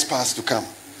ancestral curse pass to come?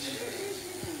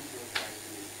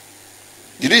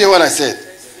 Did you hear what I said?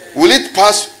 Will it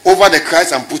pass over the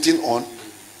Christ I'm putting on?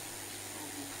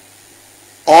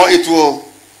 Or it will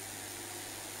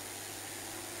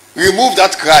remove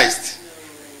that Christ?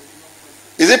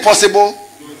 Is it possible?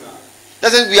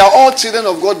 That is, we are all children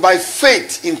of God by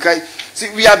faith in Christ. See,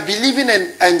 we are believing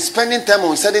and spending time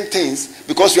on certain things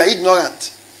because we are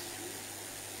ignorant.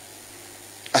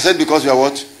 I said because we are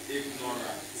what?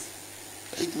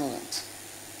 Ignorant.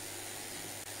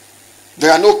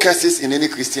 There are no curses in any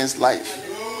Christian's life.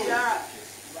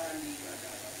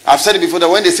 I've said it before that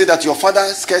when they say that your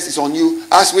father's curse is on you,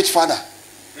 ask which father.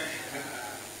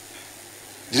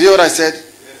 Did you hear what I said?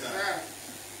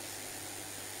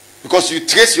 Because you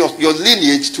trace your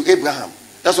lineage to Abraham.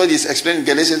 That's what he's explaining in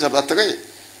Galatians chapter 3.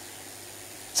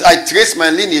 So I trace my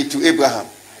lineage to Abraham.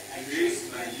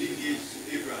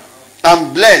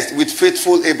 I'm blessed with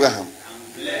faithful Abraham.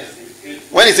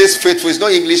 When he says faithful, it's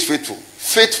not English faithful.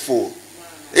 Faithful.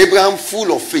 Abraham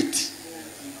full of faith.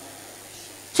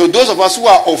 So those of us who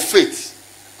are of faith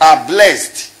are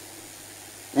blessed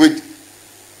with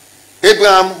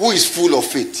Abraham who is full of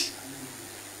faith.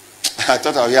 I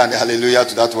thought I would hear a hallelujah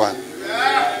to that one.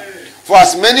 For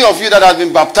as many of you that have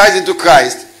been baptized into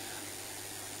Christ,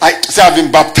 I say I've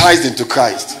been baptized into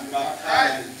Christ.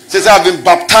 Say I've been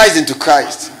baptized into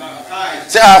Christ.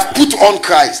 Say I have put on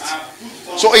Christ.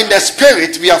 So in the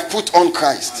spirit we have put on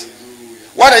Christ.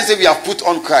 Why do I say we have put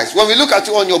on Christ? When we look at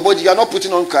you on your body, you are not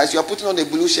putting on Christ, you are putting on a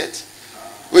blue shirt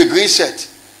or a green shirt.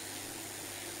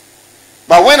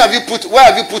 But where have you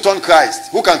put on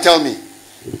Christ? Who can tell me?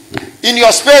 In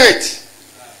your spirit.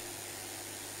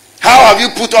 How have you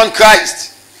put on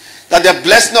Christ? That the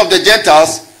blessing of the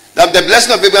Gentiles, that the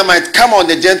blessing of Abraham might come on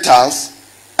the Gentiles,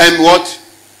 and what?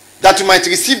 That you might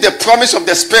receive the promise of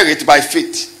the Spirit by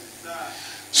faith.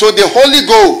 So the Holy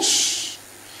Ghost,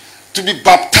 to be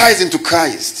baptized into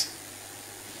Christ.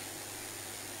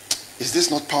 Is this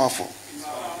not powerful?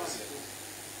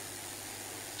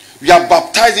 We are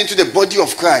baptized into the body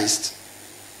of Christ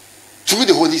through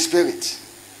the Holy Spirit.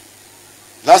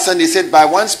 Last Sunday said by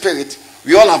one Spirit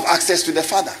we all have access to the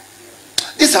Father.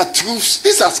 These are truths.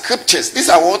 These are scriptures. These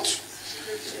are what?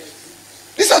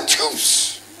 These are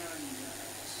truths.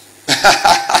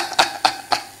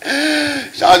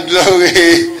 Shout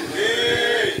glory.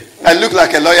 I look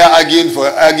like a lawyer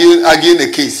arguing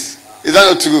a case. Is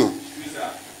that not true?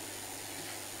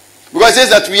 Because it says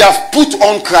that we have put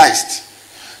on Christ.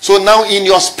 So now in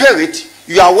your spirit,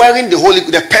 you are wearing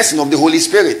the person of the Holy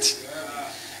Spirit.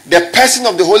 The person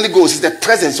of the Holy Ghost is the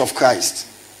presence of Christ.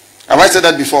 Have I said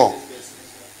that before?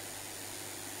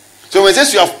 So when it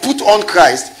says you have put on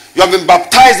Christ, you have been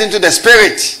baptized into the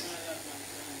Spirit.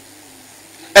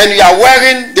 And you are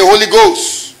wearing the Holy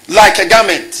Ghost like a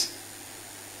garment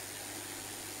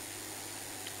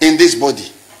in this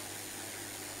body.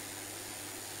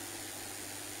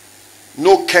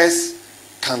 No curse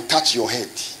can touch your head,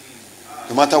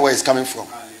 no matter where it's coming from.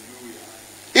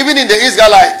 Even in the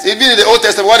Israelites, even in the Old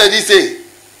Testament, what did he say?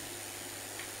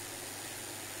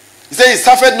 He said, he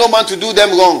suffered no man to do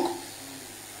them wrong,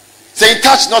 saying,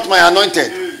 touch not my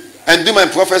anointed, and do my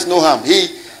prophets no harm.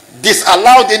 He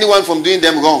disallowed anyone from doing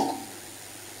them wrong.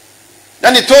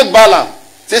 Then he told Balaam,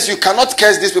 says, you cannot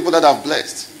curse these people that I've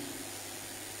blessed.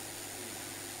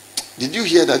 Did you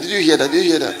hear that? Did you hear that? Did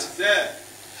you hear that?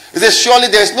 He says, surely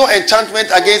there is no enchantment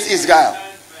against Israel,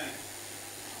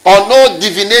 or no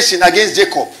divination against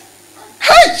Jacob.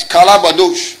 Hi,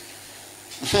 Kalabadosh.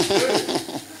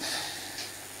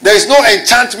 There is no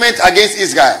enchantment against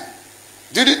Israel.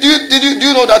 Do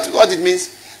you know that what it means?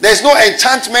 There is no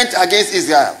enchantment against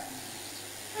Israel.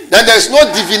 Then there is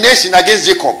no divination against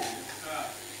Jacob.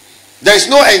 There is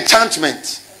no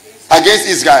enchantment against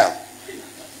Israel.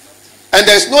 And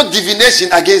there is no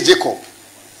divination against Jacob.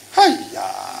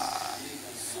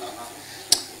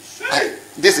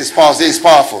 This is powerful. This is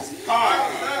powerful.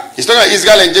 He's talking about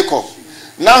Israel and Jacob.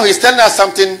 Now he's telling us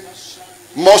something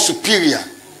more superior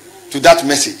to that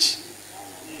message.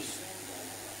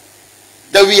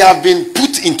 That we have been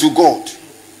put into God.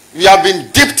 We have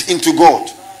been dipped into God.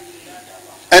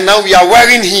 And now we are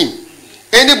wearing Him.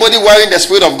 Anybody wearing the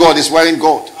Spirit of God is wearing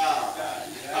God.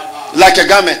 Like a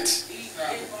garment.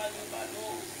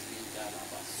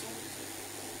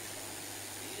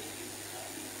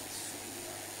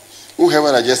 Who heard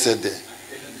what I just said there?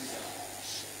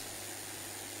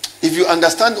 If you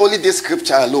understand only this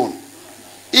scripture alone,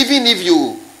 even if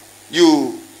you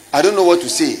I don't know what to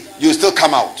say, you still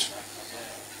come out.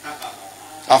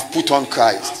 I've put on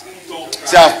Christ.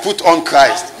 Say, I've put on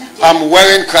Christ. I'm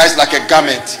wearing Christ like a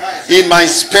garment in my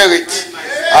spirit.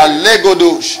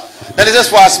 Alegodosh. Then it says,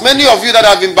 for as many of you that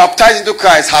have been baptized into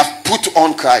Christ have put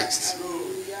on Christ.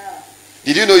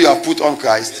 Did you know you have put on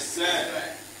Christ?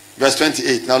 Verse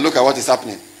 28. Now look at what is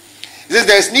happening. It says,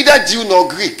 there is neither Jew nor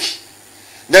Greek.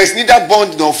 There is neither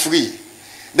bond nor free.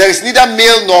 There is neither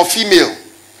male nor female.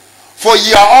 For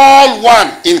ye are all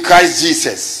one in Christ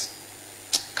Jesus.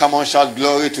 Come on, shout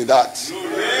glory to that.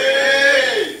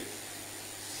 Glory.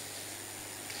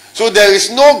 So there is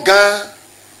no Gan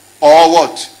or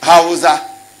what? Hausa.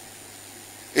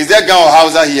 Is there Gan or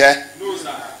Hausa here? No,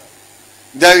 sir.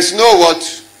 There is no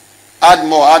what? Add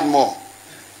more, add more.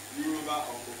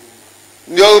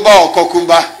 Yoruba or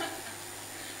Kokumba.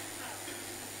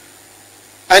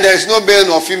 And there is no male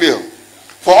nor female.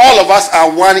 For all of us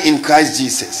are one in Christ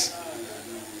Jesus.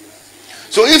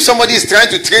 So if somebody is trying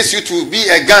to trace you to be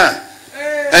a Gan,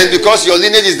 and because your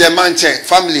lineage is the Manche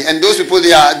family, and those people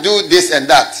they are do this and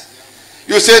that,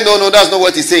 you say no, that's not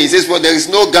what he's saying. He says, well, there is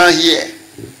no Gan here.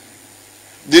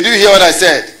 Did you hear what I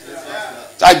said?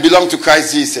 I belong to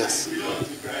Christ Jesus.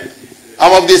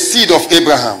 I'm of the seed of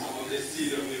Abraham.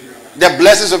 The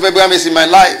blessings of Abraham is in my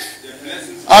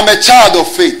life. I'm a child of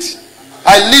faith.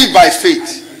 I live by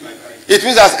faith. It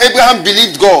means as Abraham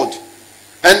believed God,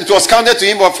 and it was counted to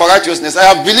him for righteousness. I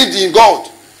have believed in God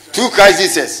through Christ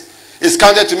Jesus. It's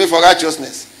counted to me for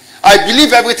righteousness. I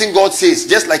believe everything God says,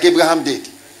 just like Abraham did.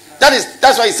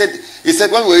 That's why he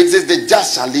said when we read, it says, the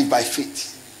just shall live by faith.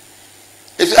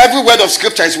 If every word of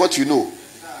scripture is what you know.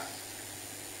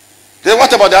 Then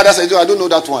what about the other side? I don't know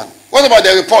that one. What about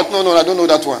the report? No, I don't know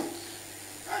that one.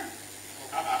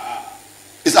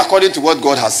 It's according to what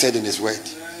God has said in his word.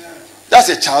 That's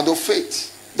a child of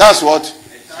faith. That's what?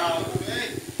 A child of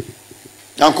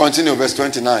faith. Now continue, verse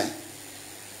 29.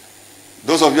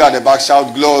 Those of you at the back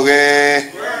shout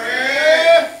glory. Glory.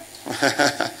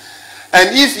 And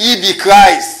if ye be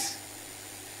Christ,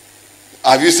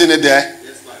 have you seen it there?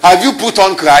 Yes, have you put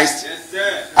on Christ? Yes,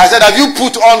 sir. I said, have you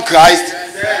put on Christ?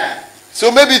 Yes, sir.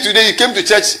 So maybe today you came to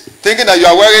church thinking that you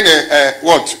are wearing a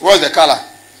what? What's the color?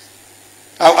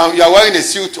 You are wearing a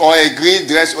suit or a green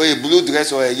dress or a blue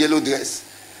dress or a yellow dress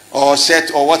or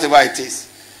shirt or whatever it is.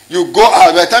 You go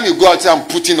out, by the time you go out, I'm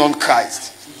putting on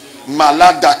Christ.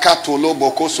 Maladakatolo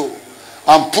bokoso.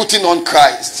 I'm putting on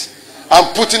Christ.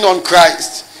 I'm putting on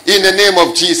Christ in the name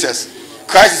of Jesus.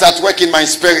 Christ is at work in my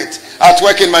spirit, at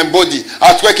work in my body,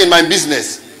 at work in my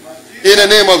business. In the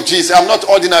name of Jesus. I'm not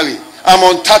ordinary.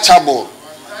 I'm untouchable.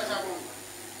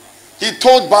 He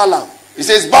told Balaam, he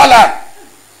says, Balaam,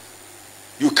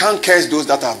 you can't curse those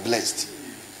that are blessed.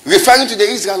 Referring to the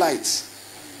Israelites.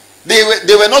 They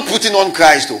were not putting on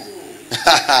Christ though.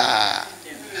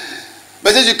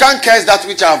 But says you can't curse that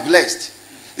which I have blessed.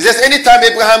 He says anytime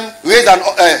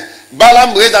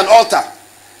Balaam raised an altar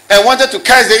and wanted to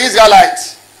curse the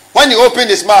Israelites, when he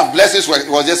opened his mouth, blessings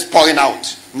was just pouring out.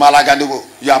 Malagadogo,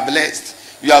 you are blessed.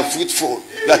 You are fruitful.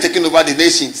 You are taking over the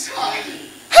nations.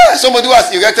 Somebody who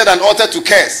has erected an altar to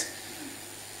curse.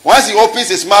 Once he opens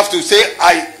his mouth to say,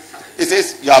 he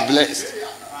says, you are blessed.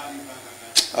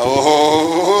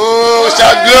 Oh,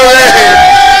 shout glory.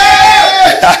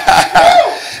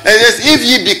 And it says, if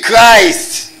ye be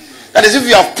Christ, that is if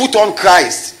you have put on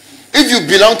Christ, if you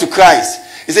belong to Christ,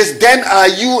 it says, then are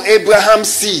you Abraham's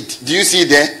seed. Do you see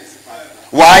there?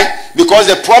 Why? Because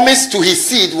the promise to his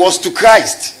seed was to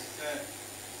Christ.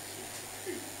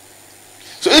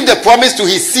 So if the promise to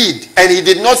his seed, and he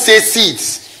did not say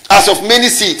seeds, as of many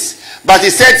seeds, but he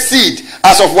said seed,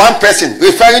 as of one person,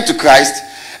 referring to Christ,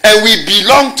 and we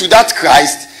belong to that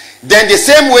Christ, then the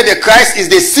same way the Christ is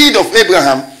the seed of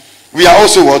Abraham, we are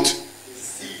also what?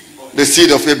 The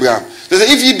seed of Abraham. So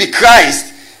if ye be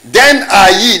Christ, then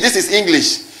are ye, this is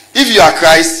English, if you are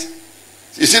Christ,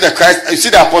 you see the Christ, you see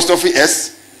the apostrophe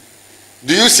S?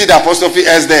 Do you see the apostrophe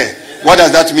S there? What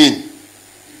does that mean?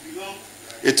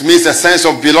 It means a sense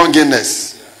of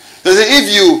belongingness. So if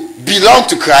you belong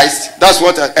to Christ, that's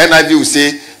what NIV will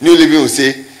say, New Living will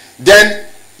say, then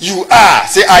you are,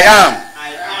 say I am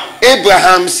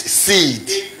Abraham's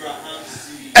seed.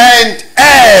 And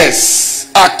heirs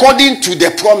according to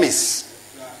the promise.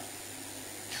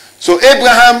 So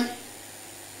Abraham's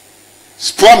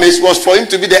promise was for him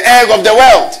to be the heir of the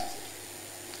world.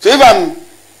 So if I'm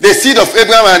the seed of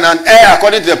Abraham and an heir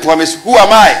according to the promise, who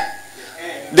am I?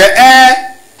 The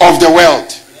heir of the world.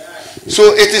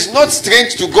 So it is not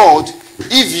strange to God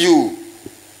if you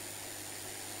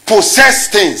possess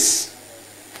things.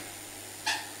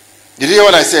 Did you hear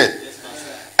what I said?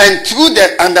 And through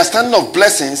the understanding of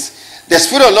blessings, the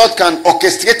Spirit of the Lord can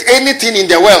orchestrate anything in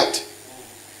the world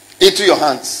into your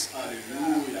hands.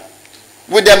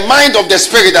 with the mind of the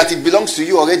Spirit that it belongs to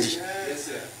you already. Yes,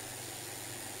 sir.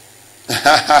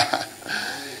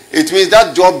 It means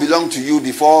that job belonged to you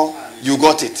before you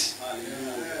got it.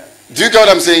 Do you get what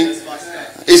I'm saying?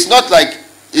 It's not like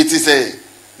it is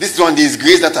this one is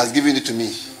grace that has given it to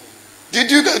me. Do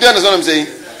you understand what I'm saying?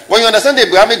 When you understand the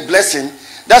Abrahamic blessing,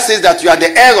 that says that you are the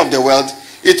heir of the world.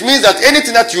 It means that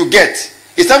anything that you get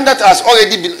is something that has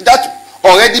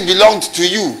already belonged to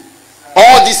you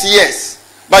all these years,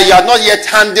 but you have not yet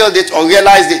handled it or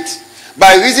realized it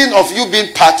by reason of you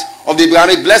being part of the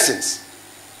Abrahamic blessings.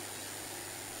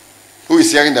 Who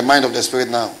is hearing the mind of the Spirit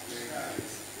now?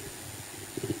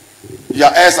 You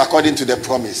are heirs according to the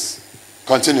promise.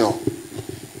 Continue.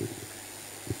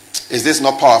 Is this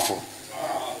not powerful?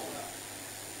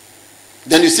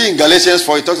 Then you see in Galatians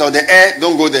 4, it talks about the heir.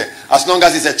 Don't go there. As long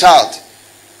as he's a child.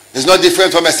 It's not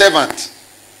different from a servant.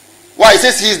 Why? It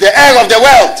says he is the heir of the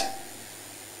world.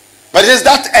 But it says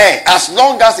that heir, as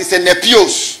long as it's a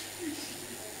nepios.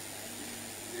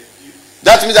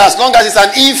 That means that as long as it's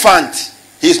an infant,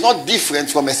 he is not different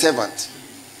from a servant.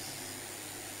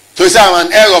 So you say, I'm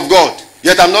an heir of God,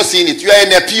 yet I'm not seeing it. You are a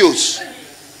nepios.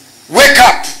 Wake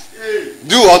up.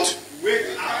 Do what?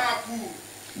 Wake up.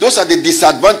 Those are the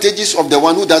disadvantages of the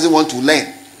one who doesn't want to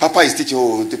learn. Papa is teaching.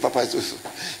 Oh, the Papa is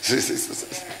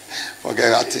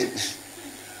forget that thing.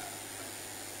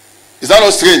 Is that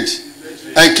not strange?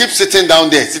 And keep sitting down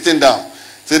there. Sitting down.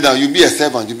 Sit down. You be a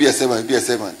servant. You be a servant. You be a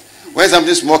servant. When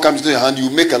something small comes into your hand, you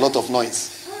make a lot of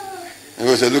noise. And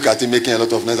you say, look at him making a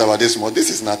lot of noise about this small. This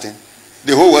is nothing.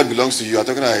 The whole world belongs to you. You are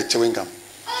talking about chewing gum.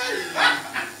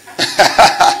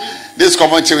 This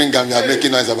common chewing gum, you are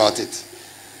making noise about it.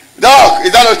 Dog,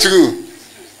 is that not true?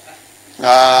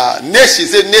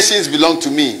 Nations belong to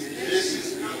me.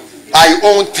 I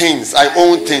own things. I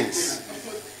own things.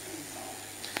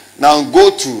 Now go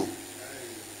to,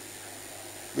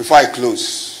 before I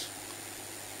close,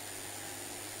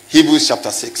 Hebrews chapter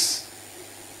 6.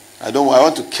 I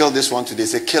want to kill this one today.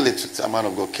 Say, kill it, a man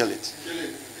of God, kill it.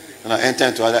 And I enter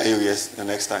into other areas the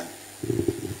next time.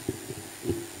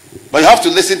 But you have to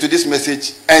listen to this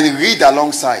message and read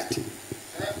alongside.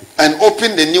 And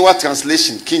open the newer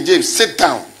translation. King James, sit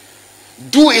down.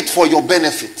 Do it for your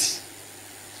benefit.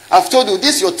 I've told you,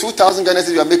 this is your 2,000 Ghana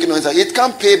cedis you are making noise. It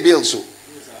can't pay bills. So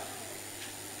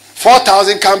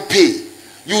 4,000 can't pay.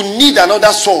 You need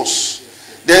another source.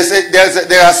 There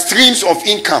are streams of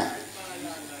income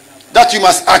that you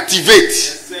must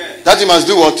activate. That you must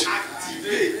do what?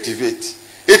 Activate.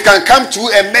 It can come through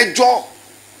a major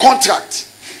contract.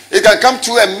 It can come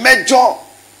through a major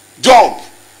job.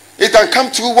 It can come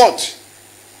through what?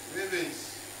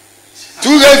 Ravens.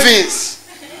 Through ravens.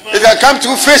 It can come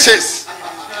through fishes.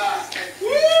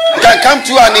 It can come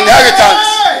through an inheritance.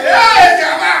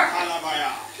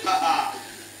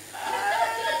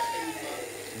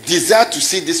 Desire to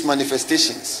see these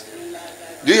manifestations.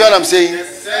 Do you hear what I'm saying?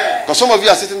 Because some of you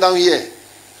are sitting down here.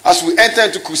 As we enter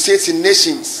into crusades in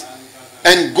nations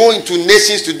and go into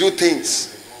nations to do things,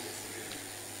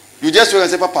 you just will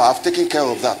say, Papa, I've taken care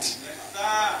of that.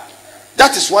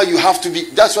 That is why you have to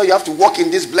be, that's why you have to walk in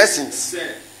these blessings.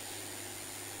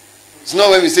 It's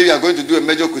not when we say we are going to do a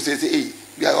major crusade, say, hey,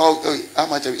 we are all, how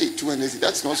much have we? 200.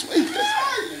 That's not small.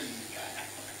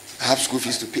 I have school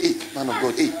fees to pay. Man of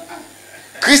God, hey.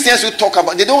 Christians who talk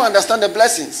about, they don't understand the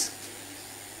blessings.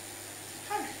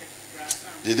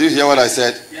 Did you hear what I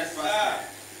said? Yes, sir.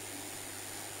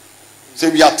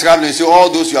 Say we are traveling. Say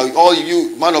all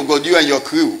you, man of God, you and your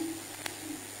crew.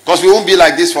 Because we won't be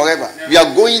like this forever. We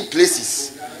are going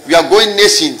places. We are going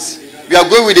nations. We are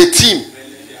going with a team.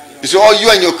 You say all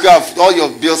you and your crew, all your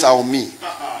bills are on me.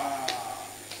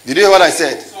 Did you hear what I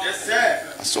said? Yes,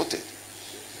 sir. I sorted.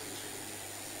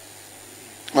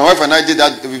 My wife and I did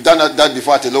that. We've done that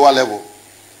before at a lower level.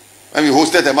 When we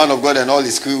hosted a man of God and all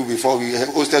his crew before, we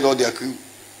hosted all their crew.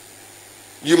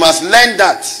 You must learn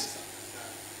that.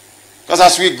 Because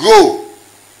as we grow,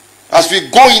 as we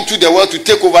go into the world to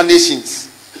take over nations,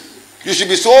 you should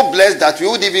be so blessed that we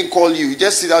would even call you. You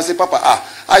just sit down and say, Papa,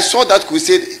 I saw that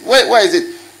crusade. Where is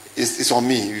it? It's on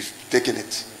me. You've taken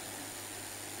it.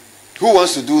 Who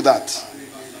wants to do that?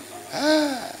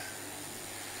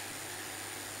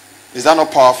 Is that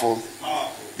not powerful?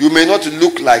 You may not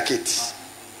look like it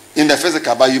in the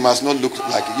physical, but you must not look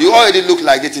like it. You already look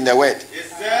like it in the word.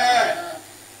 Yes, sir.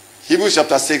 Hebrews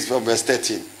chapter 6 verse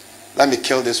 13. Let me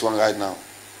kill this one right now.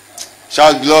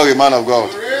 Shout glory, man of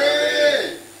God.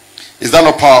 Glory. Is that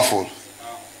not powerful?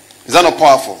 Is that not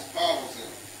powerful? Powerful, sir.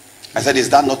 I said, is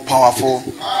that not powerful?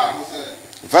 Powerful, sir.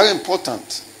 Very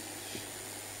important.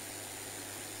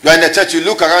 You are in the church, you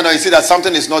look around and you see that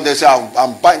something is not there. You say,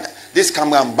 I'm buying. this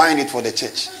camera, I'm buying it for the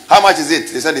church. How much is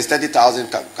it? They said it's 30,000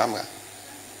 camera.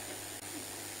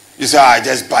 You say, I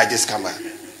just buy this camera.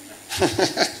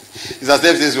 It's as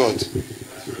if this word.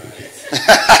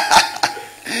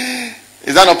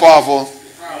 Is that not powerful?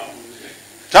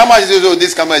 How much is it? Oh,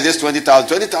 this camera is just 20,000.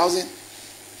 20,000?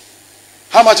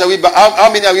 How much are we buying?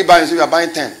 How many are we buying? So we are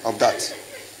buying 10 of that.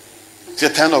 Say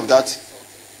 10 of that.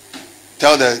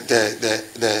 Tell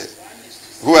the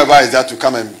whoever is there to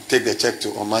come and take the check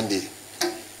to on Monday.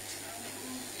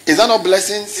 Is that not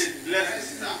blessings?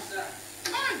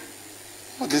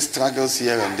 All these struggles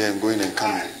here and there, going and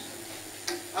coming.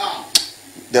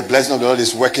 The blessing of the Lord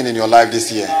is working in your life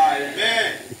this year.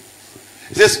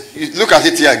 It says, look at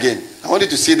it here again. I want you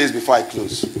to see this before I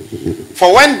close.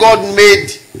 For when God made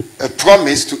a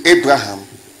promise to Abraham,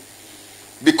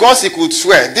 because he could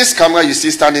swear, this camera you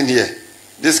see standing here,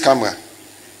 this camera,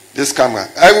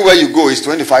 everywhere you go is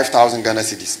 25,000 Ghana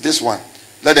cedis. This one,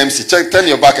 let them see. Turn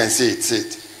your back and see it.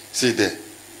 See it there.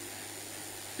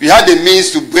 We had the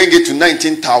means to bring it to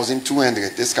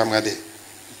 19,200. This camera there.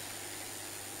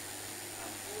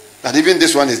 And even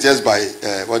this one is just by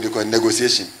what do you call it,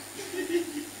 negotiation.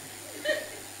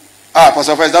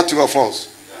 Pastor Fred, is that true or false?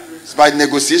 It's by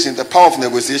negotiation, the power of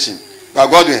negotiation. By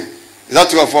Godwin, is that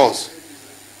true or false?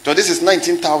 So this is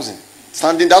 19,000.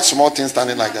 Standing, that small thing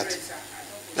standing like that.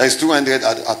 There is 200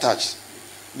 attached.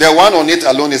 The one on it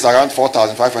alone is around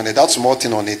 4,500. That small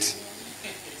thing on it.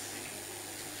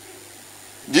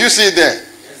 Do you see it there?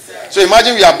 Yes, so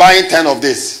imagine we are buying 10 of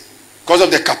this because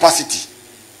of the capacity.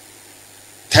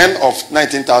 10 of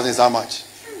 19,000 is how much?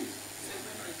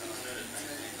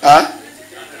 Huh?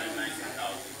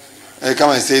 And you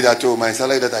come and say that, oh, my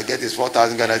salary that I get is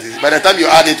 4,000 Ghana cedis. By the time you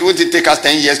add it, won't it take us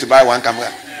 10 years to buy one camera?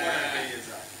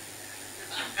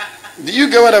 Do you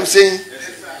get what I'm saying?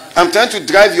 I'm trying to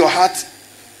drive your heart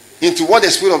into what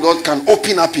the Spirit of God can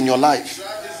open up in your life.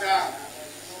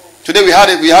 Today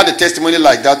we had a testimony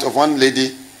like that of one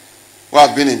lady who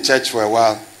had been in church for a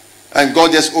while, and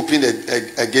God just opened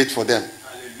a gate for them.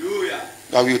 Hallelujah.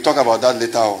 Now we will talk about that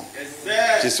later on.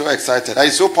 Yes, she's so excited. And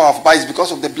it's so powerful, but it's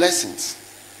because of the blessings.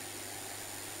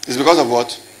 It's because of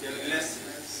what? The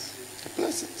blessings. The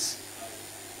blessings.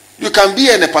 You can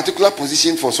be in a particular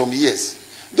position for some years.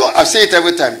 I say it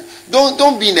every time.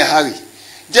 Don't be in a hurry.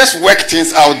 Just work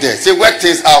things out there. Say work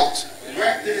things out.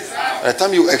 Work things out. By the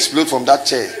time you explode from that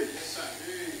chair.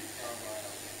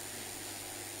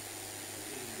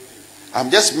 I'm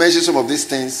just mentioning some of these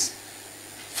things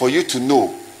for you to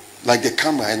know, like the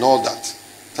camera and all that.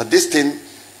 That this thing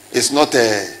is not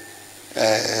a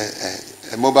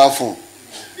mobile phone.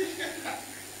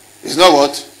 It's not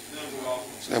what?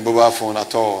 It's not a mobile phone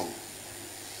at all.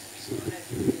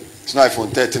 It's not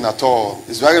iPhone 13 at all.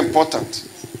 It's very important.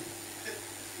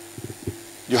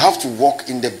 You have to walk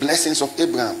in the blessings of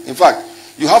Abraham. In fact,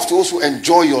 you have to also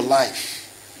enjoy your life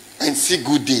and see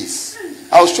good days.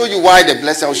 I'll show you why the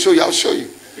blessing. I'll show you.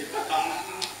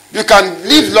 You can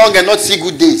live long and not see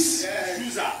good days.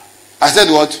 I said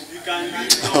what? You can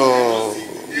live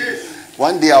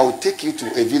one day I will take you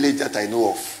to a village that I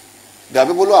know of. There are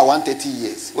people who are 130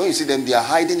 years. When you see them, they are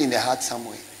hiding in the heart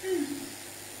somewhere.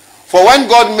 For when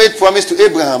God made promise to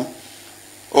Abraham,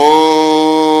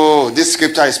 this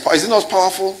scripture is it not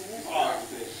powerful?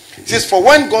 It says, for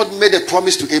when God made a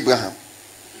promise to Abraham,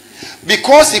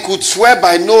 because he could swear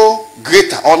by no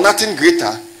greater or nothing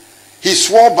greater, he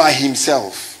swore by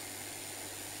himself.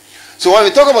 So when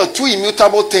we talk about two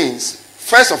immutable things,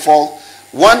 first of all,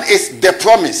 one is the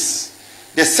promise.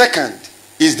 The second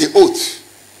is the oath.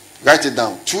 Write it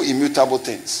down. Two immutable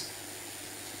things.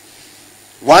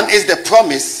 One is the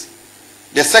promise.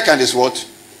 The second is what?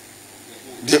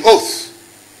 The oath.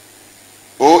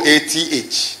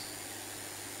 O-A-T-H.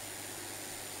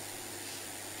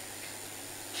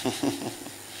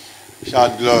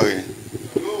 Shout glory.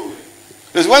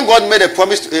 Because when God made a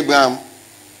promise to Abraham,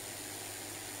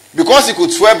 because he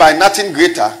could swear by nothing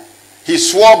greater, he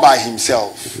swore by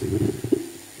himself.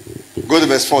 Go to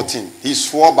verse 14. He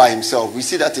swore by himself. We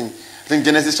see that in, I think,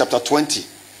 Genesis chapter 20.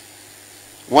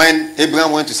 When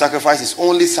Abraham went to sacrifice his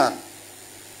only son.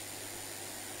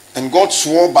 And God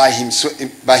swore by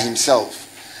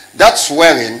himself. That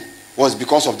swearing was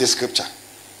because of this scripture.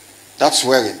 That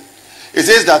swearing. It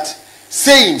says that,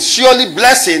 saying, surely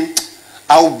blessing,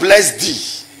 I will bless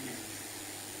thee.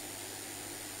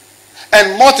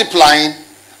 And multiplying,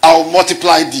 I will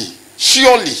multiply thee.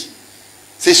 Surely.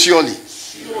 Say surely.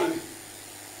 Surely.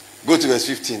 Go to verse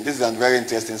 15. This is a very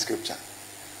interesting scripture.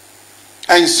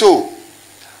 And so,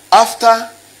 after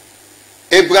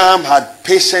Abraham had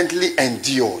patiently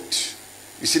endured,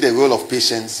 you see the role of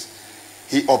patience,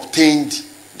 he obtained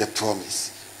the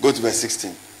promise. Go to verse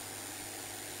 16.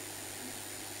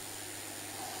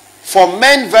 For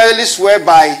men verily swear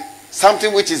by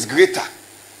something which is greater.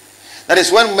 That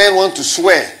is when men want to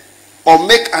swear or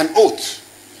make an oath.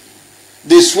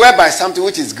 They swear by something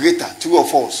which is greater, true or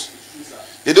false.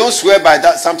 They don't swear by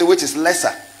that something which is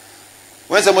lesser.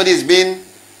 When somebody is being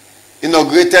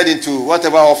inaugurated into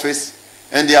whatever office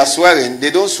and they are swearing, they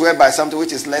don't swear by something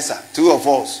which is lesser, true or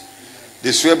false.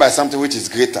 They swear by something which is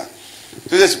greater.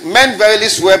 So this, men verily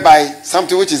swear by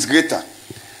something which is greater.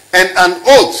 And an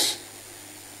oath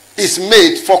is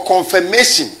made for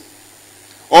confirmation,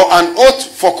 or an oath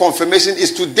for confirmation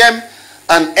is to them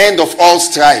an end of all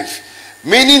strife.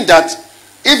 Meaning that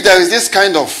if there is this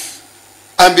kind of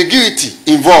ambiguity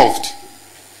involved,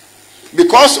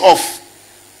 because of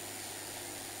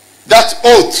that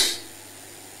oath,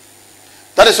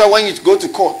 that is why when you go to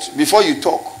court, before you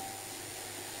talk,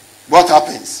 what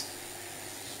happens?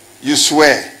 You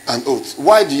swear an oath.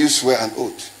 Why do you swear an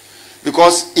oath?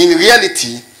 Because in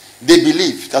reality, they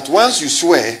believe that once you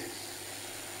swear,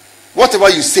 whatever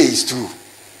you say is true.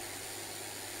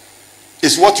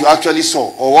 It's what you actually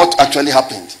saw or what actually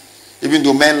happened. Even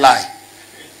though men lie.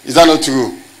 Is that not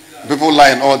true? People lie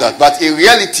and all that. But in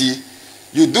reality,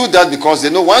 you do that because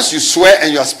they know once you swear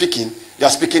and you are speaking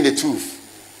the truth.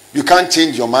 You can't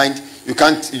change your mind. You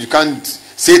can't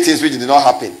say things which did not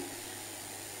happen.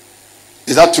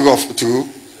 Is that true?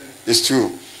 It's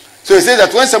true. So it says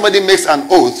that when somebody makes an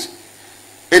oath,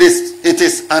 it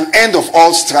is an end of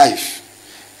all strife.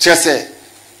 Chese,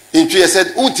 in Twi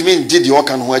said,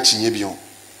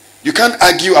 you can't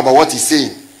argue about what he's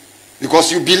saying.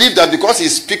 Because you believe that because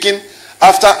he's speaking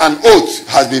after an oath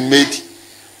has been made,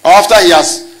 or after he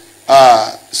has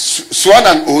sworn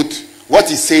an oath, what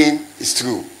he's saying is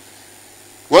true.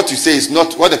 What you say is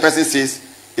not, what the person says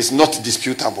is not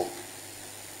disputable.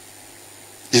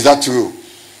 Is that true?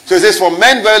 So it says, for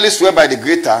men verily swear by the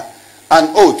greater,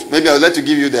 an oath. Maybe I'll let you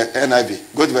give you the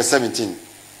NIV. Go to verse 17.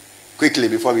 Quickly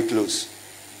before we close.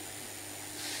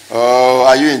 Oh,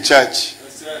 are you in church?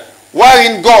 Yes, sir.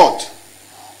 Wherein God,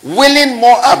 willing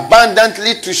more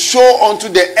abundantly to show unto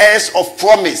the heirs of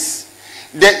promise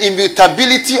the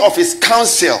immutability of his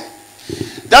counsel.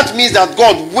 That means that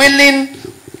God willing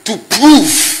to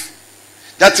prove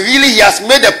that really he has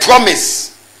made a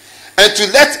promise, and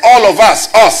to let all of us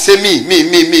say me,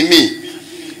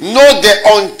 know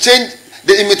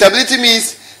the immutability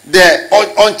means the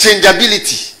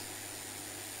unchangeability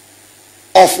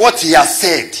of what he has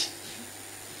said.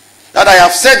 That I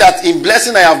have said that in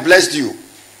blessing I have blessed you.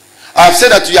 I have said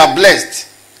that you are blessed.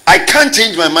 I can't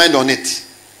change my mind on it.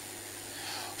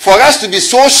 For us to be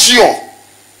so sure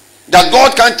that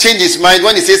God can't change his mind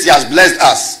when he says he has blessed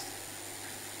us,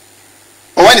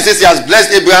 or when he says he has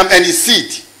blessed Abraham and his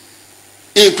seed,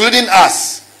 including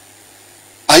us.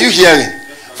 Are you hearing?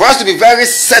 For us to be very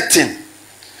certain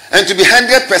and to be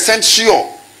 100% sure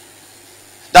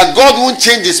that God won't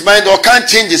change his mind or can't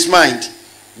change his mind,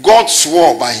 God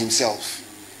swore by himself.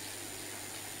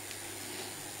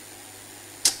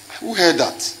 Who heard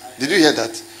that? Did you hear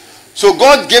that? So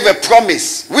God gave a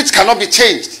promise which cannot be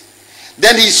changed.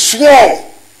 Then he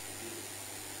swore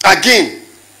again,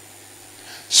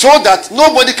 so that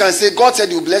nobody can say, God said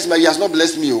he will bless me, he has not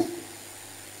blessed me.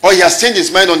 Or he has changed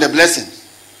his mind on the blessing.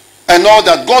 And all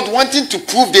that. God wanting to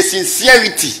prove the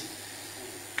sincerity.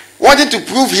 Wanting to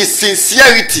prove his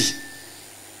sincerity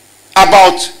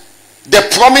about the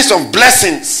promise of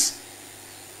blessings.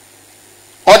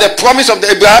 Or the promise of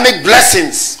the Abrahamic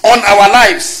blessings on our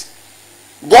lives.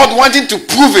 God wanting to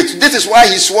prove it. This is why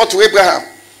he swore to Abraham.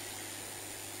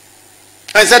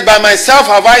 And said, by myself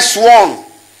have I sworn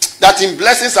that in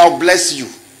blessings I'll bless you.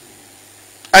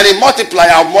 And in multiply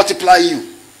I'll multiply you.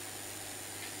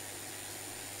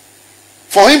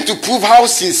 For him to prove how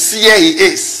sincere he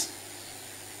is,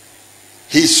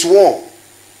 he swore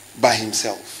by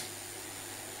himself.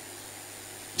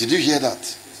 Did you hear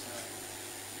that?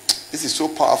 This is so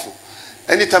powerful.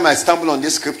 Anytime I stumble on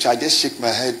this scripture, I just shake my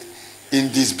head in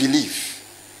disbelief.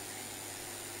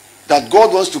 That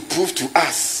God wants to prove to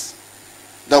us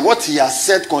that what he has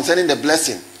said concerning the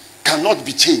blessing cannot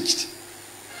be changed.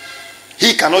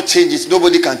 He cannot change it.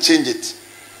 Nobody can change it.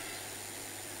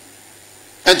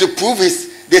 And to prove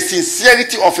the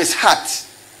sincerity of his heart.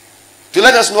 To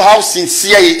let us know how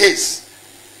sincere he is.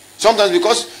 Sometimes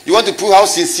because you want to prove how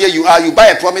sincere you are, you buy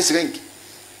a promise ring.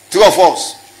 True or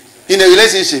false? In a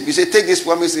relationship, you say, take this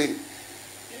promise ring.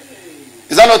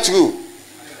 Is that not true?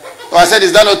 Or I said,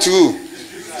 is that not true?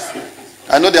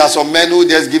 I know there are some men who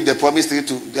just give the promise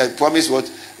ring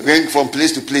ring from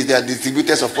place to place. They are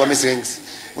distributors of promise rings.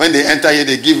 When they enter here,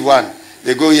 they give one.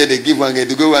 They go here, they give one. They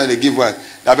go one, they give one.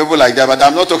 There are people like that, but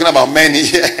I'm not talking about men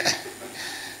here.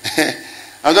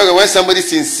 I'm talking when somebody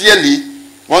sincerely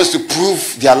wants to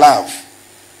prove their love.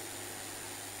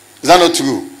 Is that not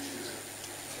true?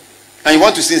 And you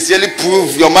want to sincerely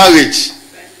prove your marriage,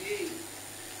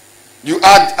 you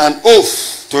add an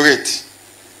oath to it.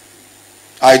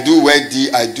 I do wed thee,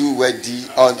 I do wed thee,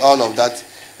 all of that.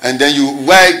 And then you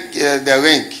wear the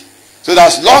ring. So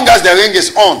that as long as the ring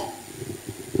is on,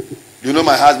 you know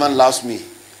my husband loves me.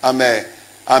 I'm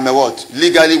a what?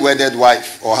 Legally wedded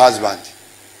wife or husband.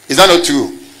 Is that not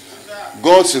true?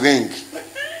 God's ring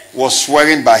was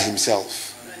swearing by himself.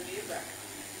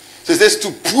 So it says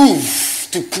to prove.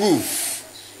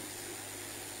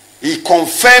 He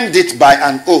confirmed it by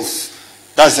an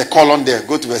oath. That's a column there.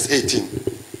 Go to verse 18.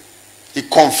 He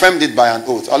confirmed it by an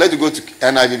oath. I'll let you go to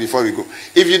NIV before we go.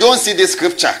 If you don't see this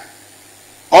scripture,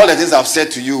 all the things I've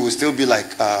said to you will still be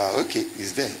like, okay,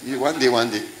 it's there. One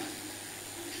day.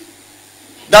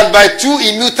 That by two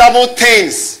immutable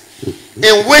things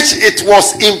in which it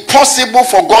was impossible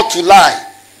for God to lie.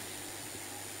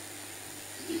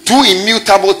 Two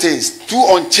immutable things, two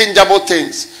unchangeable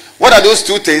things. What are those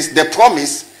two things? The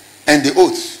promise and the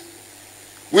oath.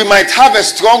 We might have a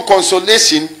strong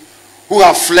consolation who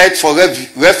have fled for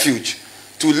refuge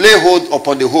to lay hold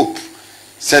upon the hope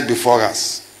set before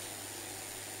us.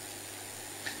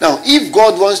 Now, if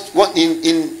God wants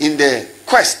in the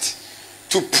quest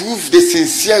to prove the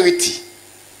sincerity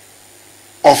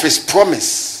of his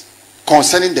promise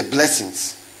concerning the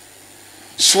blessings,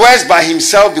 swears by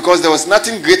himself because there was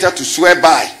nothing greater to swear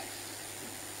by,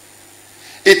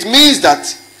 it means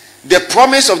that the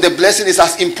promise of the blessing is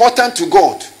as important to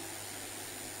God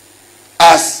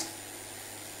as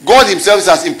God himself is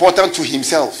as important to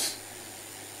himself.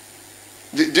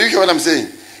 Do you hear what I'm saying?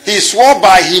 He swore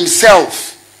by himself.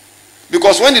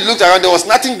 Because when he looked around, there was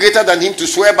nothing greater than him to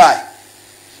swear by.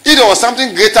 If there was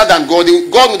something greater than God,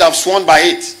 God would have sworn by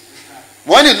it.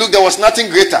 When he looked, there was nothing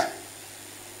greater.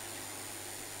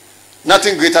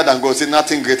 Nothing greater than God. Say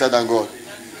nothing greater than God.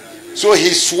 So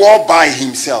he swore by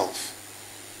himself.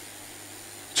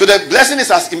 So the blessing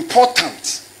is as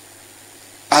important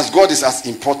as God is as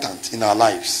important in our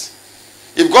lives.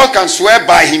 If God can swear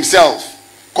by himself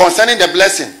concerning the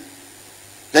blessing,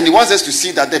 then he wants us to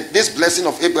see that this blessing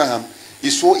of Abraham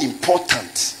is so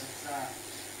important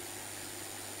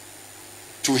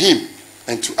to him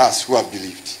and to us who have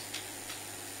believed.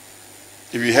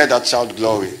 If you heard that, shout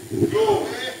glory. Glory.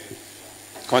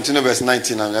 Continue verse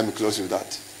 19 and let me close with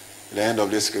that. At the end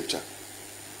of this scripture.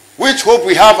 Which hope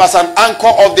we have as an anchor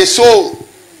of the soul.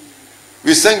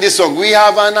 We sang this song. We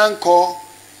have an anchor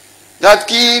that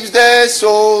keeps the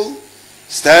soul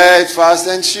steadfast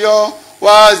and sure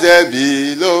whilst the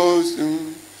billows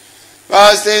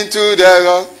pass into the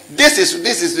rock. This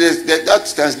is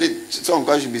that translate song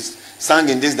should be sung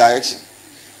in this direction.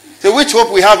 So which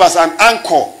hope we have as an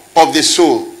anchor of the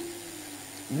soul,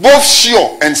 both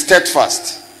sure and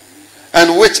steadfast,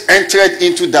 and which entered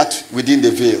into that within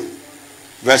the veil.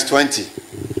 Verse 20.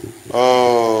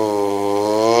 Oh,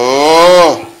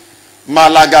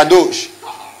 Malagadosh.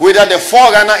 Whether the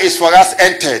forerunner is for us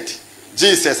entered,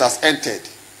 Jesus has entered.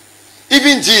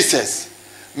 Even Jesus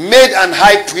made an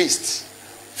high priest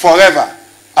forever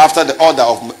after the order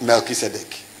of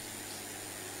Melchizedek.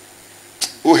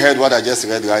 Who heard what I just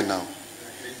read right now?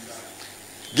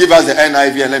 Give us the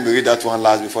NIV and let me read that one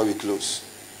last before we close.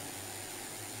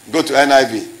 Go to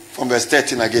NIV from verse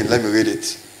 13 again. Let me read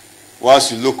it.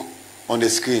 Whilst you look on the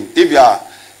screen. If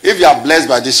you are blessed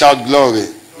by this, shout glory.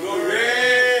 Glory.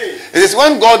 It is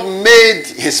when God made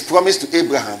his promise to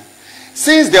Abraham,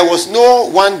 since there was no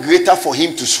one greater for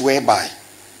him to swear by.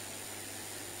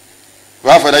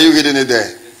 Raphael, are you reading it there?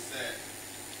 Yes, sir.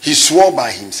 He swore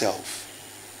by himself.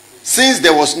 Since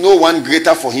there was no one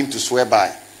greater for him to swear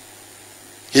by.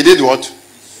 He did what?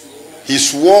 He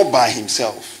swore by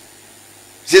himself.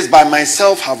 He says, by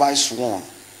myself have I sworn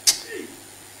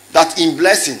that in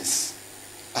blessings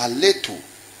are little.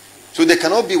 So there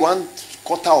cannot be one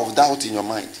quarter of doubt in your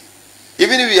mind.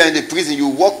 Even if you are in the prison, you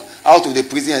walk out of the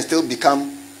prison and still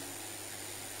become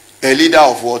a leader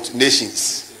of what?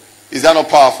 Nations. Is that not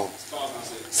powerful?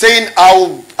 Saying,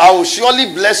 I will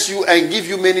surely bless you and give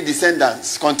you many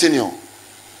descendants. Continue.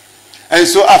 And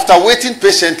so after waiting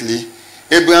patiently,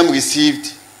 Abraham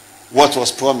received what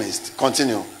was promised.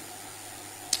 Continue.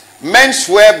 Men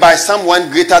swear by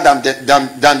someone greater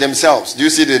than themselves. Do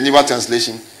you see the newer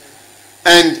translation?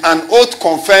 And an oath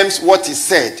confirms what is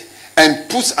said and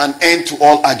puts an end to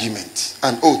all argument.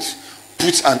 An oath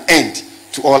puts an end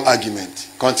to all argument.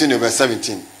 Continue verse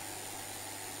 17.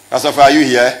 Pastor, are you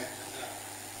here?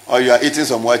 Or you are eating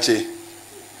some wache?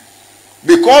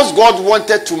 Because God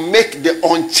wanted to make the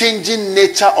unchanging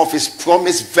nature of his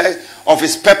promise, of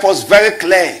his purpose very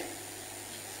clear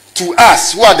to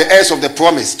us, who are the heirs of the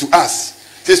promise, to us.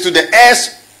 It says to the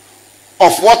heirs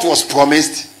of what was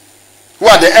promised. Who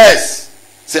are the heirs?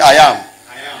 Say, I am.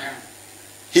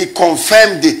 He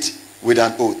confirmed it with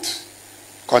an oath.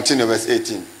 Continue verse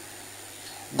 18.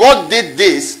 God did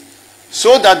this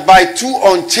so that by two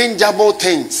unchangeable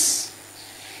things,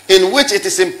 in which it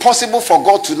is impossible for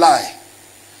God to lie.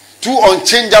 Two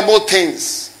unchangeable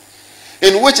things,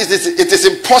 in which it is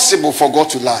impossible for God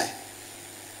to lie.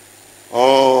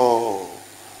 Oh,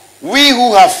 we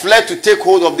who have fled to take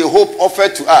hold of the hope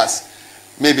offered to us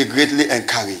may be greatly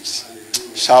encouraged.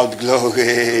 Shout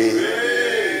glory.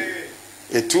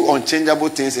 Two unchangeable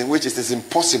things in which it is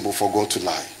impossible for God to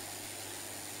lie.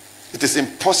 It is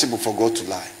impossible for God to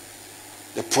lie.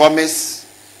 The promise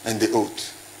and the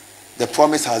oath. The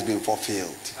promise has been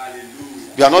fulfilled.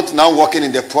 Hallelujah. We are not now walking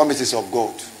in the promises of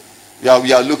God.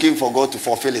 We are looking for God to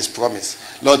fulfill his promise.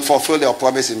 Lord, fulfill your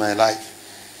promise in my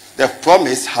life. The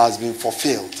promise has been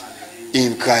fulfilled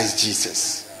in Christ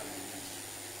Jesus.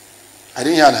 I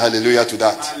didn't hear an hallelujah to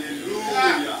that.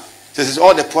 Hallelujah. This is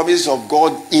all the promises of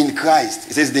God in Christ.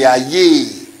 It says they are yea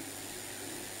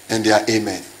and they are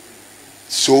amen.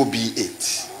 So be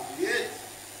it.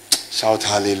 Shout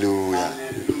hallelujah.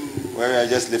 Hallelujah. Where I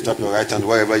just lift up your right hand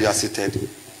wherever you are seated.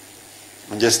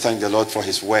 And just thank the Lord for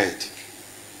his word.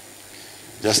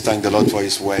 Just thank the Lord for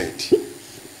his word.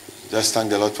 Just thank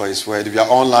the Lord for his word. If you are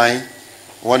online,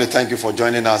 I want to thank you for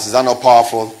joining us. Is that not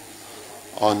powerful?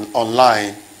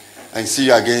 Online. And see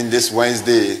you again this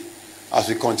Wednesday as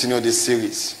we continue this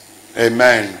series.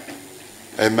 Amen.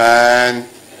 Amen.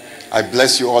 I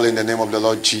bless you all in the name of the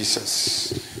Lord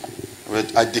Jesus.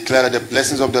 I declare that the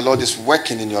blessings of the Lord is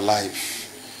working in your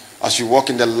life. As you walk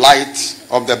in the light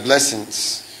of the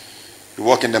blessings, you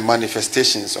walk in the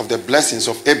manifestations of the blessings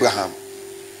of Abraham.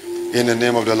 In the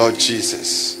name of the Lord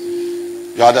Jesus.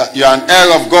 You are an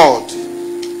heir of God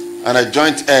and a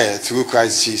joint heir through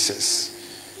Christ Jesus.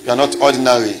 You are not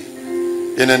ordinary.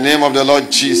 In the name of the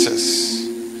Lord Jesus.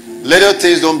 Little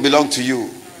things don't belong to you.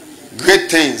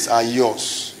 Great things are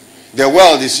yours. The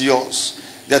world is yours.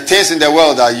 The things in the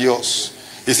world are yours.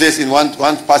 He says in one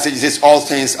passage, he says all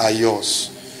things are yours.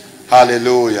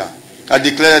 Hallelujah. I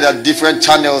declare that different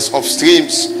channels of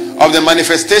streams of the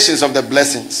manifestations of the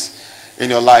blessings in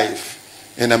your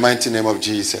life, in the mighty name of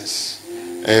Jesus.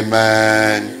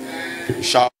 Amen.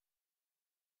 Shout.